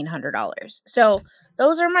 $1,400. So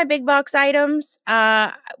those are my big box items.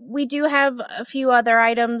 We do have a few other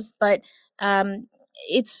items, but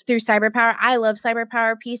it's through CyberPower. I love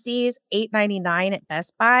CyberPower PCs. $899 at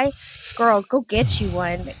Best Buy. Girl, go get you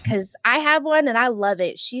one, because I have one and I love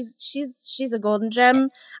it. She's a golden gem.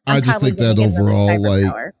 I just think that overall,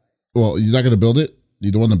 well, you're not going to build it?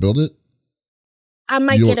 You don't want to build it? I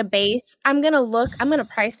might get a base. I'm going to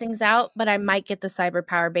price things out, but I might get the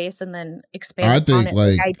CyberPower base and then expand on it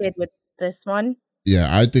like I did with this one. Yeah,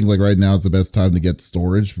 I think like right now is the best time to get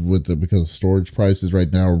storage because storage prices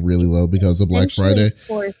right now are really low because of Black Friday.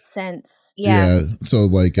 4 cents. Yeah. So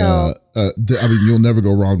like I mean, you'll never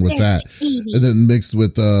go wrong with that. And then mixed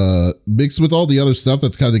with all the other stuff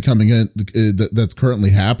that's kind of coming in that's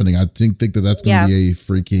currently happening, I think that's going to be a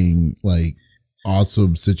freaking like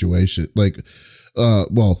awesome situation. Like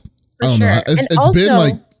well, I don't know.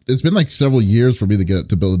 It's been like several years for me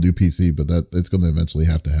to build a new PC, but it's going to eventually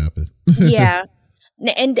have to happen. Yeah.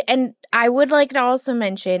 And I would like to also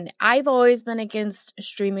mention, I've always been against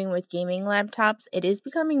streaming with gaming laptops. It is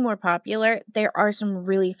becoming more popular. There are some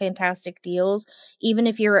really fantastic deals. Even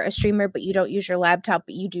if you're a streamer, but you don't use your laptop,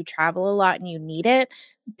 but you do travel a lot and you need it,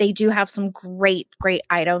 they do have some great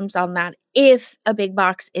items on that. If a big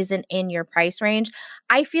box isn't in your price range,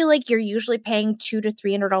 I feel like you're usually paying $200 to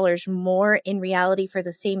 $300 more in reality for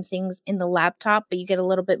the same things in the laptop, but you get a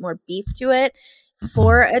little bit more beef to it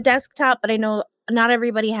for a desktop. But I know not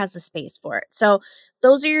everybody has the space for it. So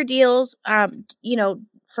those are your deals.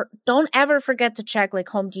 Don't ever forget to check like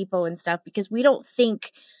Home Depot and stuff, because we don't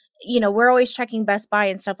think, we're always checking Best Buy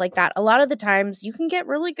and stuff like that. A lot of the times you can get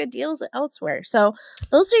really good deals elsewhere. So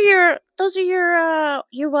those are your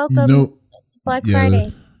you're welcome. Black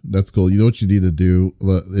Fridays. That's cool. You know what you need to do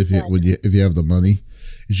if you have the money?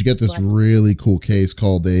 You should get this really cool case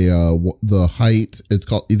called the Height. It's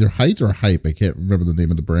called either Height or Hype. I can't remember the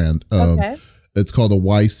name of the brand. Okay. It's called a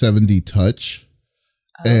Y70 Touch,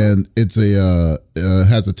 and it's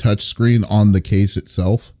has a touch screen on the case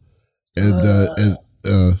itself, and I'll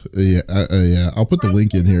put the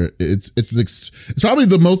link in here. It's probably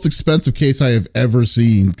the most expensive case I have ever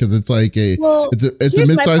seen, because it's like it's a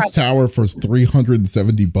mid-sized tower for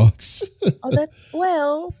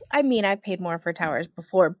 $370. I mean, I've paid more for towers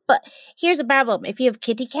before, but here's a problem: if you have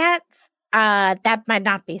kitty cats, that might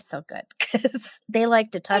not be so good, because they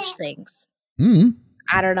like to touch things. Mm-hmm.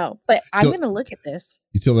 I don't know, but I'm going to look at this.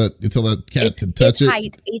 You tell that cat to touch it?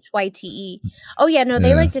 Height, HYTE. Oh, yeah, no,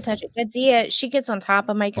 they like to touch it. Jadzia, she gets on top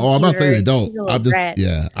of my computer. Oh, I'm not saying they don't. I'm just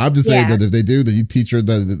saying that if they do, then you teach her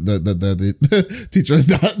that teach her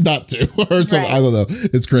not to. Or something. I don't know.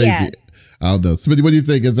 It's crazy. Yeah. I don't know. Smitty, what do you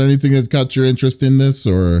think? Is there anything that caught your interest in this,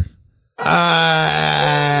 or?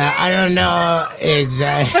 I don't know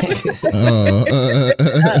exactly.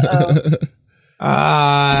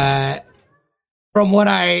 From what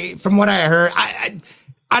I heard, I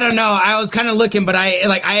don't know. I was kind of looking, but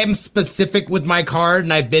I am specific with my card,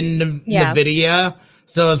 and I've been to NVIDIA,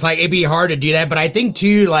 so it's like it'd be hard to do that. But I think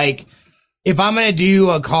too, like if I'm gonna do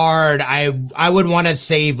a card, I would want to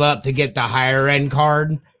save up to get the higher end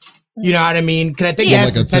card, You know what I mean? Because I think Yeah.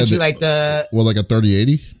 that's Like I said, essentially like the like a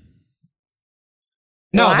 3080.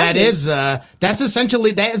 no, Well, that is that's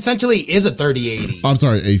essentially is a 3080. I'm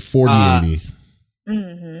sorry, a 4080.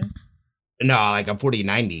 Mm-hmm. No, like a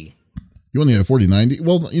 4090. You only have 4090.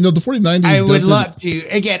 Well, the 4090. I would love to.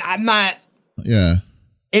 Again, I'm not. Yeah.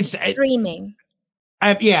 It's Streaming.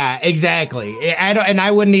 yeah, exactly. I don't, and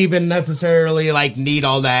I wouldn't even necessarily like need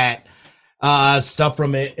all that stuff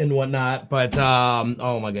from it and whatnot. But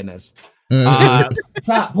oh my goodness,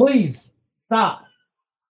 stop, please, stop.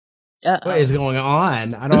 What is going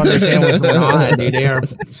on? I don't understand what's going on, dude. They are.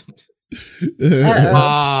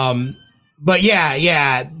 But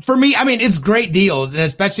yeah. For me, I mean, it's great deals, and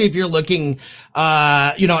especially if you're looking,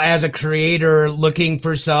 as a creator, looking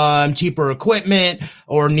for some cheaper equipment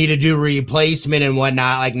or need to do replacement and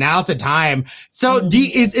whatnot. Like now's the time. So,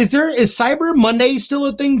 is Cyber Monday still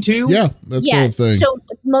a thing too? Yeah, that's the thing. So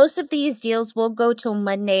most of these deals will go till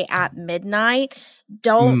Monday at midnight.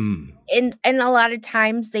 And a lot of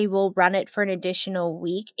times they will run it for an additional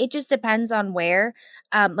week. It just depends on where.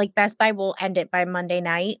 Like Best Buy will end it by Monday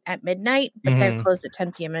night at midnight, but they're closed at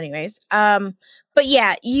 10 p.m. anyways. But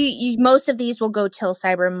yeah, you most of these will go till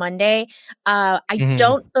Cyber Monday. I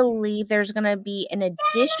don't believe there's gonna be an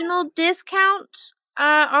additional discount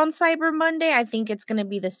on Cyber Monday. I think it's gonna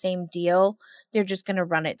be the same deal. They're just gonna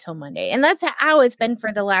run it till Monday, and that's how it's been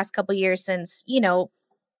for the last couple years since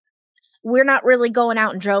we're not really going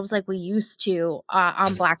out in droves like we used to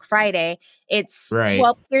on Black Friday. It's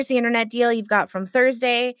well, here's the internet deal you've got from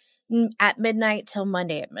Thursday at midnight till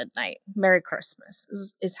Monday at midnight. Merry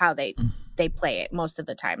Christmas is how they play it most of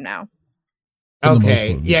the time now.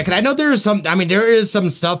 Okay, yeah, because I know there is some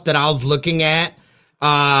stuff that I was looking at,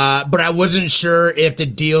 but I wasn't sure if the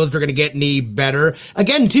deals were going to get any better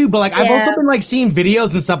again too. But like I've also been like seeing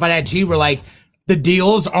videos and stuff like that too, where like the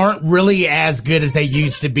deals aren't really as good as they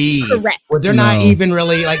used to be. Correct. Where they're not even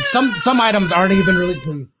really like some items aren't even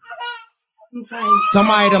really. Some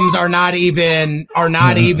items are not even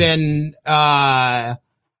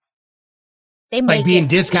they like being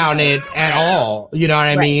discounted at all. You know what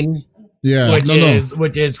I mean? Yeah,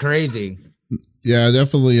 which is crazy. Yeah,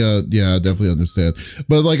 definitely understand.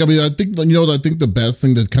 But like, I mean, I think I think the best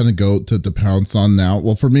thing to kind of go to pounce on now.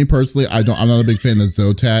 Well, for me personally, I'm not a big fan of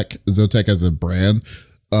Zotac as a brand.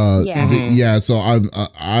 So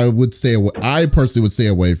I would stay away. I personally would stay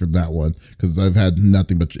away from that one because I've had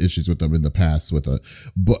nothing but issues with them in the past but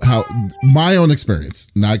my own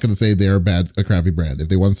experience, not going to say they're a crappy brand. If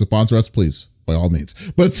they want to sponsor us, please, by all means.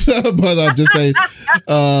 But I'm just saying,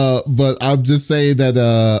 but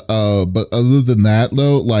other than that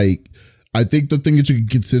though, like, I think the thing that you can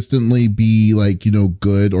consistently be like,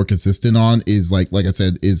 good or consistent on is like I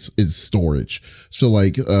said, is storage. So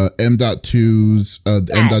like, M.2s,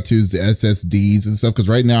 the SSDs and stuff. Cause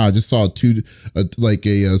right now I just saw a Samsung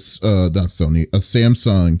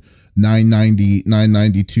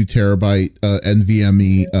 992 terabyte,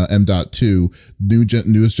 NVMe, M.2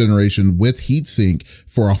 newest generation with heatsink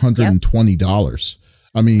for $120.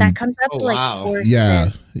 I mean, that comes up to like $4.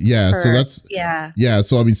 So that's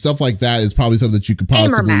So I mean, stuff like that is probably something that you could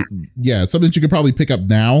possibly, something that you could probably pick up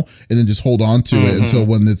now and then just hold on to it until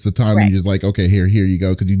when it's the time when you're just like, okay, here you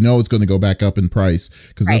go, because it's going to go back up in price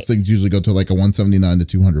because those things usually go to like a $179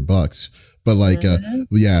 to $200. But like,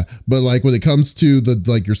 but like when it comes to the,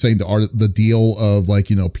 like you're saying, the deal of like,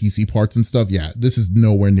 PC parts and stuff. Yeah, this is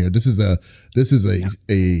nowhere near. This is a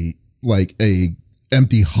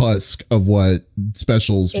empty husk of what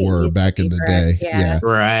specials were back in the day.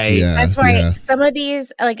 That's why some of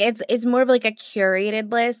these, like, it's more of like a curated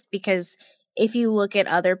list, because if you look at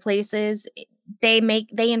other places, they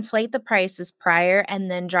inflate the prices prior and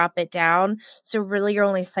then drop it down. So really you're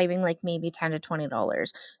only saving like maybe $10 to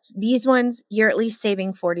 $20. These ones, you're at least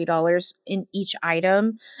saving $40 in each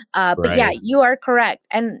item. But yeah, you are correct.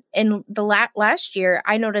 And in the last year,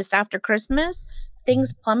 I noticed after Christmas,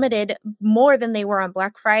 things plummeted more than they were on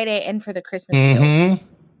Black Friday and for the Christmas deal.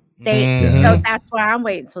 So that's why I'm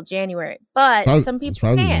waiting until January. But some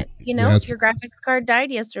people can't. Your graphics card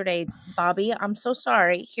died yesterday, Bobby. I'm so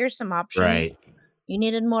sorry. Here's some options. You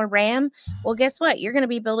needed more RAM. Well, guess what? You're going to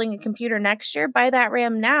be building a computer next year. Buy that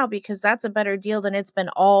RAM now, because that's a better deal than it's been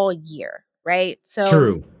all year. Right? So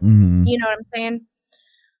true. You know what I'm saying?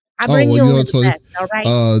 I bring you only the best, all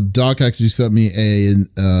right? Doc actually sent me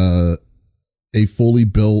a fully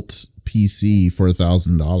built PC for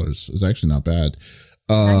 $1,000. It's actually not bad.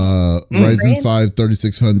 Ryzen 5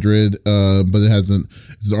 3600, but it's an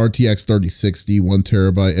RTX 3060, 1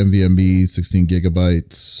 terabyte NVMe, 16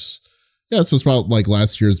 gigabytes. Yeah, so it's about like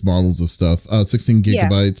last year's models of stuff. 16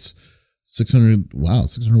 gigabytes. 600. Wow,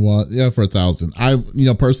 600 watt. Yeah, for 1,000.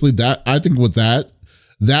 Personally, I think with that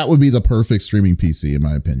would be the perfect streaming PC in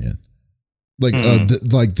my opinion. Like,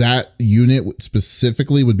 like that unit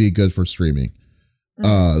specifically would be good for streaming.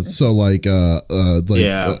 Because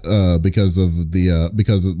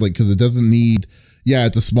it doesn't need. Yeah,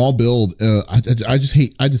 it's a small build. I just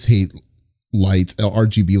hate lights,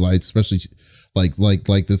 RGB lights, especially like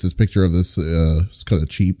this picture of this. It's kind of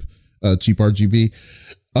cheap RGB.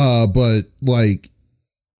 But like,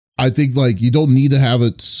 I think like you don't need to have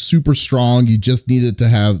it super strong. You just need it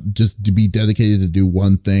to be dedicated to do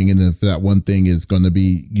one thing. And if that one thing is going to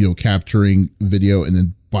be, capturing video and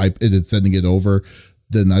then sending it over,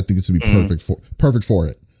 then I think it's gonna be perfect for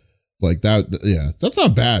it. Like that. Yeah, that's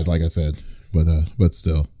not bad. Like I said, but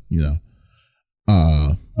still,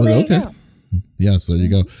 but okay. Yeah, so there you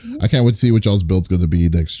go. I can't wait to see what y'all's build's going to be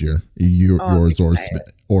next year. Yours or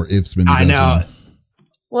if Smitty. I know.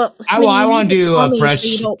 Well, Smitty, I want to do a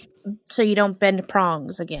fresh. So you don't bend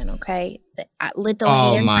prongs again, okay?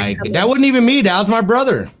 Oh my! That wasn't even me. That was my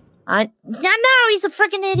brother. No, he's a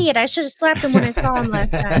freaking idiot. I should have slapped him when I saw him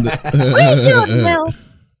last time. What are you doing, Bill?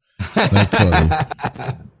 That's funny.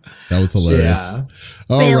 That was hilarious. Yeah.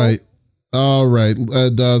 All right.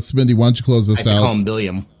 Smitty, why don't you close this out? Call him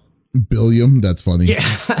Billiam. Billiam, that's funny. Yeah.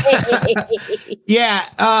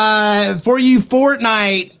 Yeah. For you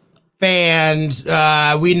Fortnite fans,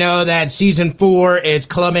 we know that season 4 is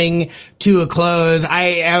coming to a close.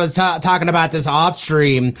 I was talking about this off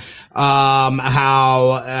stream,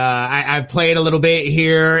 how I've played a little bit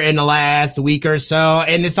here in the last week or so,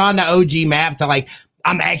 and it's on the OG map. So like,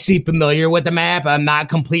 I'm actually familiar with the map. I'm not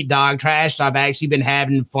complete dog trash. So I've actually been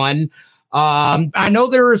having fun. I know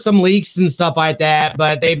there are some leaks and stuff like that,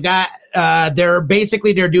 but they've got, they're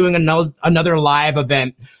doing another live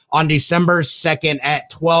event on December 2nd at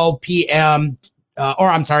 12 p.m.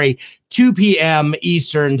 2 p.m.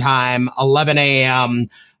 Eastern time, 11 a.m.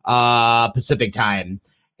 Pacific time.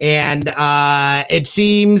 And, it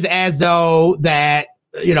seems as though that,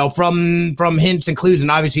 from hints and clues and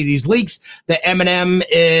obviously these leaks, that Eminem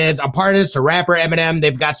is a part of this, a rapper Eminem.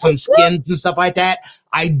 They've got some skins and stuff like that.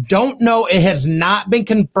 I don't know. It has not been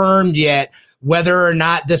confirmed yet whether or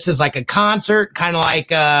not this is like a concert, kind of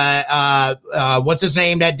like, what's his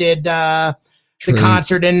name that did, the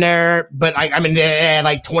concert in there. But they had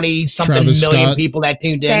like 20 something million people that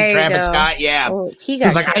tuned in. Travis Scott. Yeah. Oh,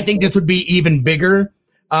 I think this would be even bigger.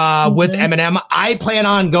 With Eminem, I plan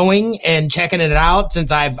on going and checking it out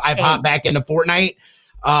since I've hopped back into Fortnite,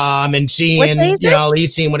 and seeing, at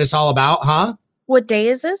least seeing what it's all about, huh? What day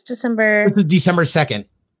is this? December? This is December 2nd.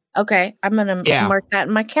 Okay. I'm going to mark that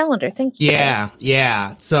in my calendar. Thank you. Yeah.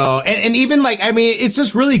 Yeah. So, and even like, it's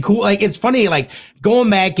just really cool. Like, it's funny, like going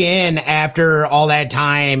back in after all that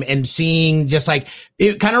time and seeing just like,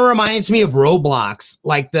 it kind of reminds me of Roblox.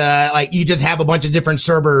 Like you just have a bunch of different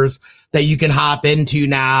servers that you can hop into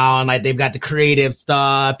now. And like, they've got the creative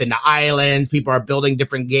stuff and the islands. People are building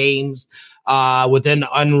different games, within the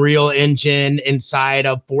Unreal Engine inside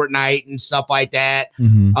of Fortnite and stuff like that.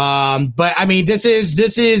 But this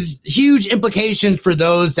is huge implications for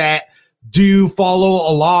those that do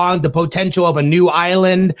follow along the potential of a new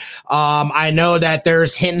island. I know that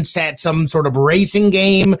there's hints at some sort of racing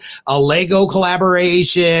game, a Lego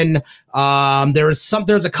collaboration. There's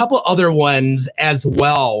a couple other ones as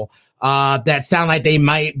well, that sound like they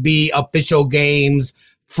might be official games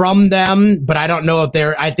from them, but I don't know if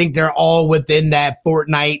I think they're all within that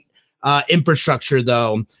Fortnite, infrastructure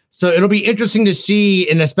though. So it'll be interesting to see,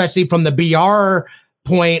 and especially from the BR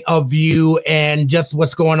point of view and just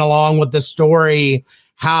what's going along with the story,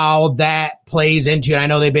 how that plays into it. I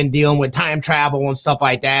know they've been dealing with time travel and stuff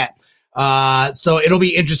like that. So it'll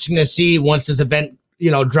be interesting to see once this event,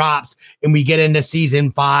 drops and we get into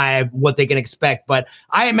season 5, what they can expect. But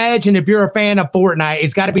I imagine if you're a fan of Fortnite,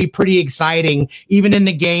 it's got to be pretty exciting. Even in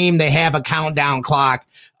the game, they have a countdown clock,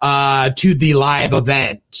 to the live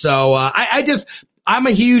event. So, I'm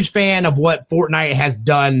a huge fan of what Fortnite has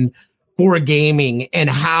done for gaming and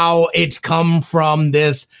how it's come from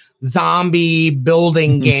this zombie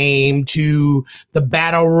building game to the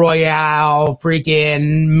battle royale,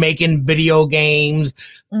 freaking making video games,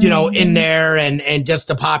 in there and just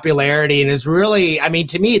the popularity. And it's really,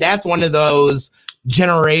 to me, that's one of those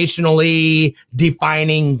generationally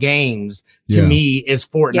defining games to me is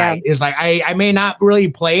Fortnite. Yeah. It's like, I may not really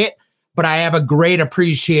play it, but I have a great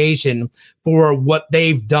appreciation for what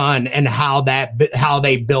they've done and how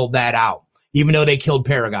they build that out, even though they killed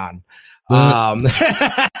Paragon. They've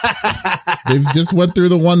just went through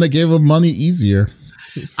the one that gave them money easier.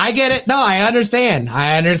 I get it. No, I understand.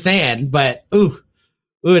 But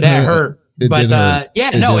that hurt.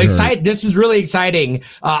 excited. This is really exciting.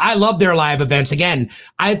 I love their live events. Again,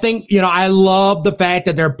 I think, I love the fact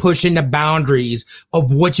that they're pushing the boundaries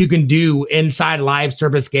of what you can do inside live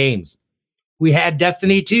service games. We had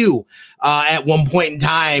Destiny 2 at one point in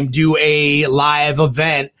time do a live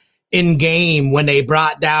event in game when they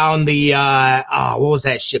brought down the what was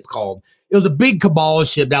that ship called? It was a big Cabal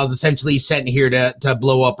ship that was essentially sent here to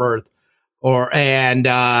blow up Earth. In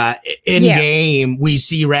game we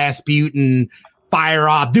see Rasputin fire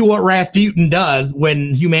off, do what Rasputin does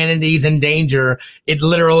when humanity's in danger. It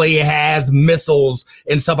literally has missiles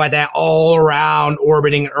and stuff like that all around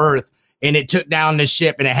orbiting Earth. And it took down the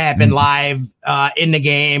ship, and it happened live in the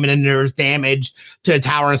game. And then there was damage to the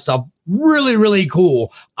tower and stuff. Really, really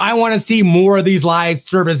cool. I want to see more of these live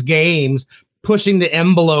service games pushing the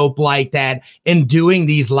envelope like that and doing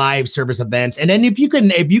these live service events. And then if you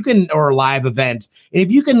can, or live events, and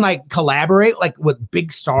if you can like collaborate like with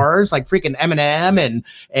big stars like freaking Eminem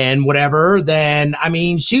and whatever, then I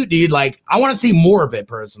mean, shoot, dude, like I want to see more of it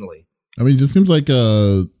personally. I mean, it just seems like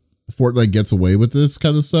Fortnite gets away with this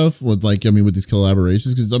kind of stuff with with these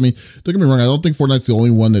collaborations. Because don't get me wrong, I don't think Fortnite's the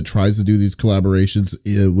only one that tries to do these collaborations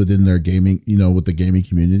within their gaming, with the gaming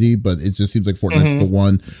community. But it just seems like Fortnite's the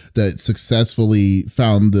one that successfully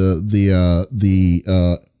found the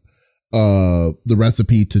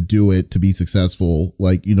recipe to do it, to be successful,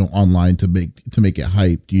 online, to make it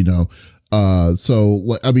hyped,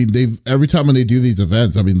 so I mean, every time when they do these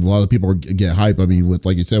events, I mean, a lot of people get hype. I mean, with,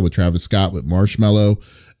 like you said, with Travis Scott, with Marshmello,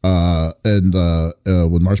 and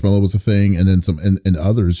when Marshmello was a thing, and then some and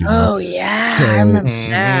others, Oh yeah, so I remember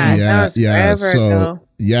that.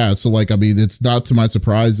 So like, I mean, it's not to my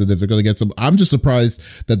surprise that if they're gonna get some, I'm just surprised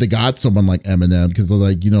that they got someone like Eminem, because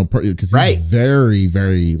because he's very,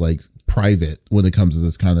 very like private when it comes to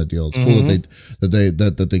this kind of deal. It's cool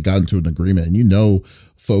that they got into an agreement, and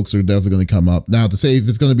folks are definitely going to come up now to say if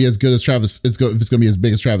it's going to be as good as Travis. If it's going to be as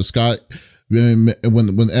big as Travis Scott when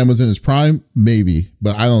M was in his prime, maybe,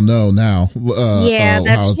 but I don't know now. That's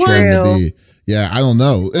how it's true. going to be. Yeah, I don't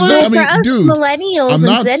know. Well, for us millennials, I'm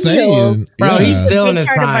not saying, bro, he's still in his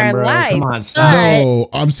prime, bro. Come on, stop. No,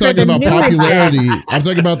 I'm talking about popularity. I'm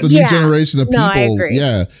talking about the new generation of people. I agree.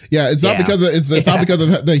 Yeah. It's not because it's not because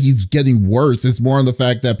of that he's getting worse. It's more on the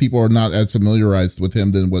fact that people are not as familiarized with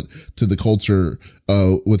him than to the culture,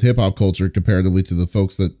 with hip hop culture, comparatively to the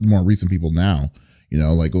folks that more recent people now.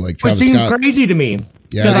 Like Travis Scott. It seems crazy to me.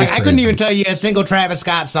 Yeah, I couldn't even tell you a single Travis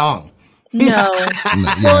Scott song. No.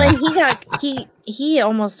 Well, and he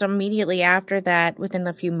almost immediately after that, within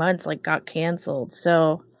a few months, got canceled.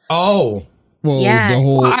 So. Oh. Well, yeah. the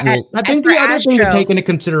whole. I think the other thing to take into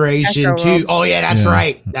consideration too. Oh yeah, that's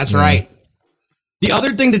right. That's right. The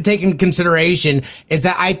other thing to take into consideration is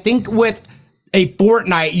that I think with a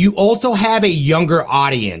Fortnite, you also have a younger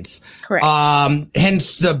audience. Correct.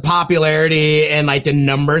 Hence the popularity and the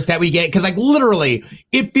numbers that we get. Cause literally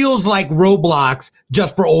it feels like Roblox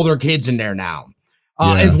just for older kids in there now,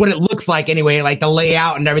 is what it looks like anyway, the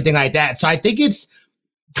layout and everything like that. So I think it's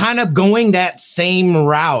kind of going that same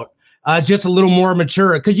route. Just a little more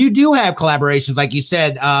mature, because you do have collaborations, like you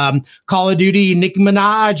said, Call of Duty, Nicki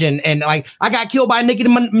Minaj, and I got killed by Nicki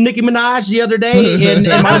Minaj the other day in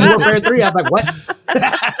Modern Warfare 3. I was like, what?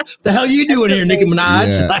 The hell you doing here, Nicki Minaj?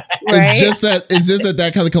 Yeah. Right? It's just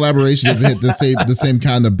that kind of collaboration doesn't hit the same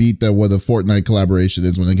kind of beat that what a Fortnite collaboration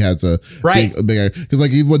is when it has a big,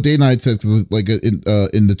 because what Day Night says, cause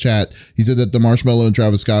in the chat, he said that the Marshmello and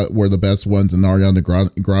Travis Scott were the best ones, and Ariana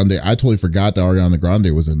Grande. I totally forgot that Ariana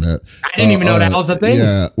Grande was in that. I didn't even know that was a thing.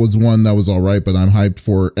 Yeah, was one that was all right, but I'm hyped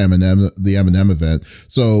for the Eminem event.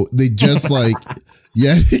 So they just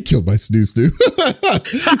yeah, he killed by Snoo.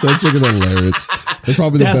 That's freaking hilarious. That's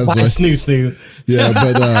probably the best way. Snoo. Yeah,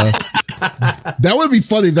 but that would be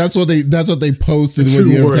funny. That's what they posted when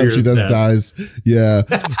every time she dies. Yeah,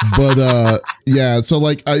 but yeah. So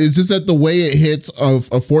it's just that the way it hits of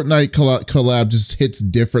a Fortnite collab just hits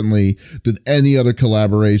differently than any other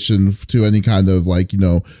collaboration to any kind of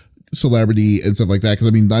celebrity and stuff like that. Because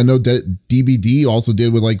I know DBD also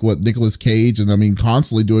did with what Nicolas Cage, and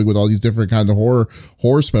constantly doing with all these different kind of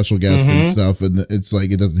horror special guests and stuff, and it's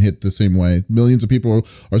it doesn't hit the same way. Millions of people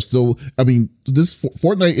are still. This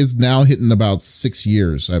Fortnite is now hitting about 6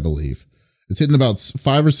 years, I believe. It's hitting about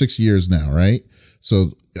 5 or 6 years now, right?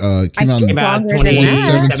 So came out about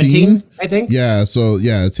 2017, I think. Yeah, so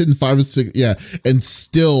yeah, it's hitting 5 or 6. Yeah, and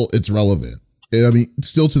still it's relevant. I mean,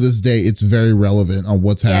 still to this day, it's very relevant on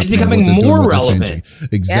what's happening. It's becoming more relevant.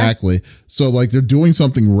 Exactly. Yeah. So like they're doing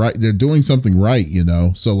something right. They're doing something right, you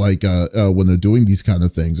know. So like when they're doing these kind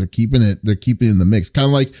of things, they're keeping it in the mix. Kind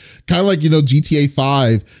of like GTA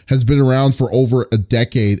 5 has been around for over a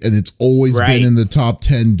decade, and it's always been in the top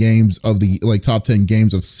 10 games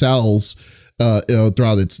of sales.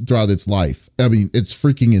 Throughout its life. I mean, it's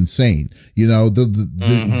freaking insane. You know,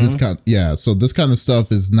 this kind. Yeah. So this kind of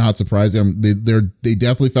stuff is not surprising. They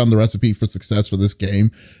definitely found the recipe for success for this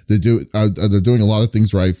game. They're doing a lot of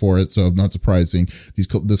things right for it. So not surprising. This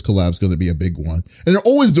collab's going to be a big one. And they're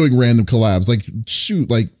always doing random collabs.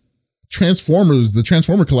 Like Transformers, the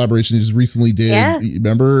Transformer collaboration they just recently did. Yeah.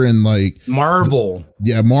 Remember? And like Marvel.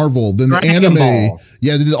 Marvel. Then the anime. Ball.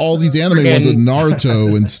 Yeah, they did all these anime ones with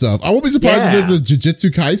Naruto and stuff. I won't be surprised if there's a Jujutsu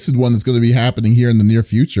Kaisen one that's going to be happening here in the near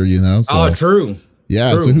future, you know? So, true.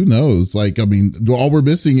 Yeah, true. So who knows? Like, I mean, all we're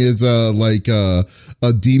missing is a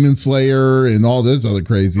Demon Slayer and all this other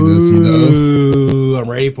craziness, you know? Ooh, I'm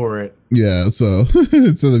ready for it. Yeah, so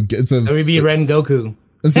instead of let me be Ren Goku.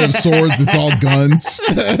 Instead of swords, it's all guns.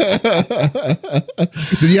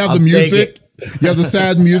 Did you have the music? You have the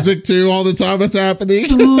sad music too all the time that's happening.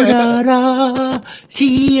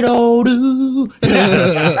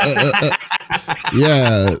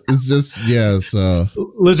 Yeah, it's just, so.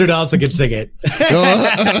 Lizard also can sing it.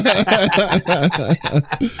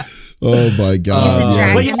 Oh my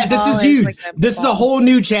God. But yeah, this is huge. This is a whole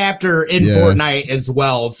new chapter in Fortnite as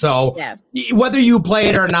well. So whether you play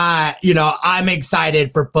it or not, you know, I'm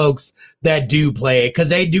excited for folks that do play it,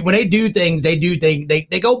 because when they do things, they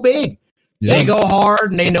go big. Yeah. They go hard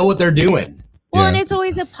and they know what they're doing. Well, and it's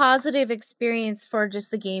always a positive experience for just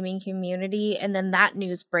the gaming community, and then that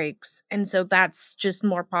news breaks, and so that's just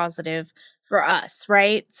more positive for us,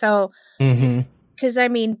 right? So because I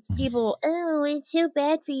mean, people, it's so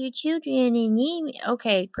bad for your children, and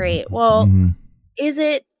okay, great. Well, is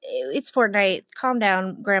it? It's Fortnite. Calm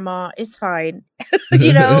down, Grandma. It's fine.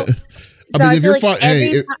 You know. So I feel like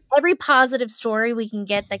every positive story we can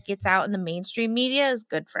get that gets out in the mainstream media is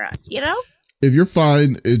good for us. You know. If you're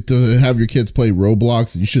fine to have your kids play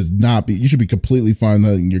Roblox, you should be completely fine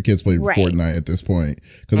letting your kids play Fortnite at this point.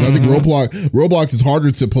 Because I think Roblox is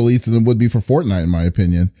harder to police than it would be for Fortnite, in my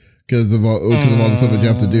opinion, because of all the stuff that you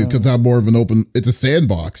have to do. Because I'm more of it's a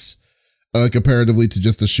sandbox comparatively to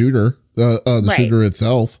just a shooter, the shooter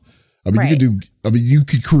itself. I mean, you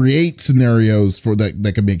could create scenarios for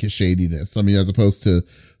that could make it shadiness. I mean, as opposed to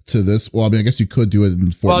this. Well, I mean, I guess you could do it in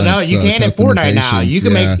Fortnite. Well, no, you can in Fortnite now. You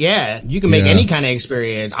can make any kind of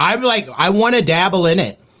experience. I want to dabble in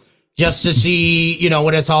it just to see, you know,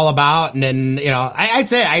 what it's all about. And then, you know, I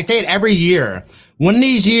say it every year. One of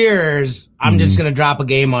these years, I'm just going to drop a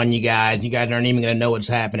game on you guys. You guys aren't even going to know what's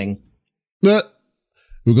happening. But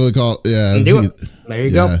we're going to call it. Do it. There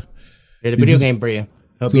you go. Here's a video game for you.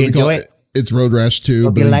 Hope you enjoy it. It's Road Rash 2.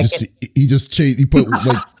 Hope but he put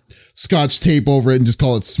like Scotch tape over it and just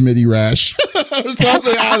call it Smitty Rash or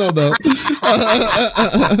something. I don't know.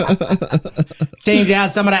 Change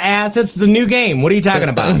out some of the assets. It's a new game. What are you talking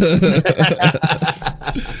about?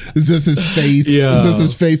 It's just his face. Yeah. It's just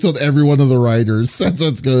his face on every one of the writers. That's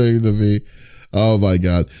what it's going to be. Oh my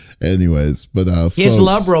God. Anyways, but kids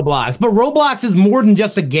love Roblox, but Roblox is more than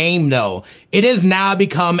just a game, though. It has now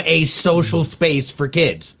become a social space for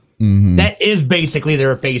kids. That is basically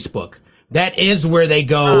their Facebook. That is where they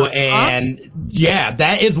go, and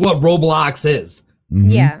that is what Roblox is.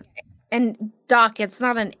 Yeah, and Doc, it's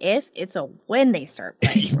not an if, it's a when they start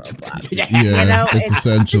playing Roblox. You know, it's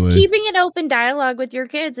essentially just keeping an open dialogue with your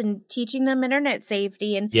kids and teaching them internet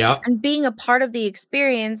safety and being a part of the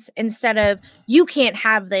experience instead of you can't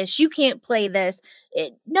have this, you can't play this.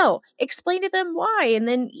 No, explain to them why, and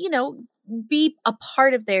then be a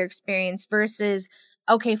part of their experience versus,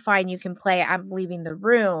 okay, fine, you can play. I'm leaving the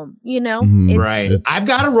room. Right. I've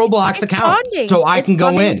got a Roblox account, so I can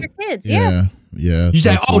go in. Your kids, yeah. You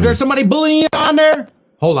say, there's somebody bullying you on there?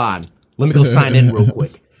 Hold on. Let me go sign in real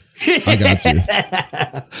quick. I got you.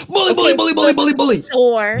 Bully.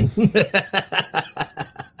 Or.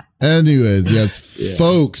 Anyways,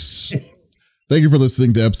 folks. Thank you for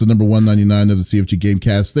listening to episode number 199 of the CFG Game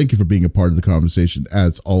Cast. Thank you for being a part of the conversation,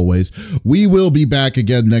 as always. We will be back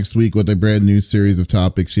again next week with a brand new series of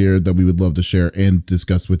topics here that we would love to share and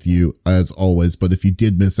discuss with you, as always. But if you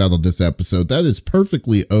did miss out on this episode, that is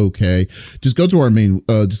perfectly okay. Just go to our main,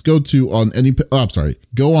 go on any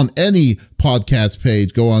podcast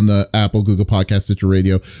page, go on the Apple, Google Podcast, Stitcher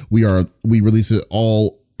Radio. We release it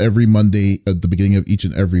every Monday at the beginning of each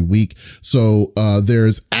and every week. So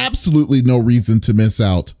there's absolutely no reason to miss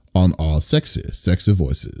out on all sexy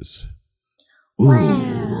voices. Ooh.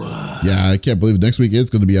 Yeah, I can't believe it. Next week is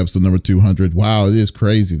going to be episode number 200. Wow, it is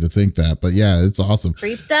crazy to think that. But yeah, it's awesome.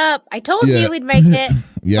 Creeped up. I told you we'd make it.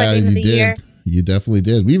 Yeah, you did. Year. You definitely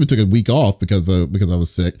did. We even took a week off because I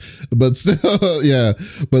was sick. But still, yeah.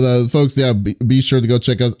 But folks, yeah, be sure to go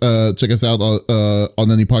check us out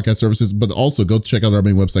on any podcast services. But also go check out our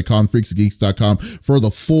main website, confreaksgeeks.com, for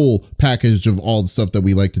the full package of all the stuff that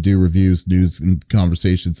we like to do, reviews, news, and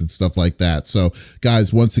conversations and stuff like that. So,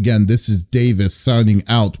 guys, once again, this is Davis signing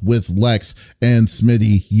out with Lex and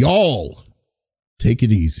Smitty. Y'all, take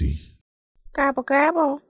it easy. Gobble, gobble.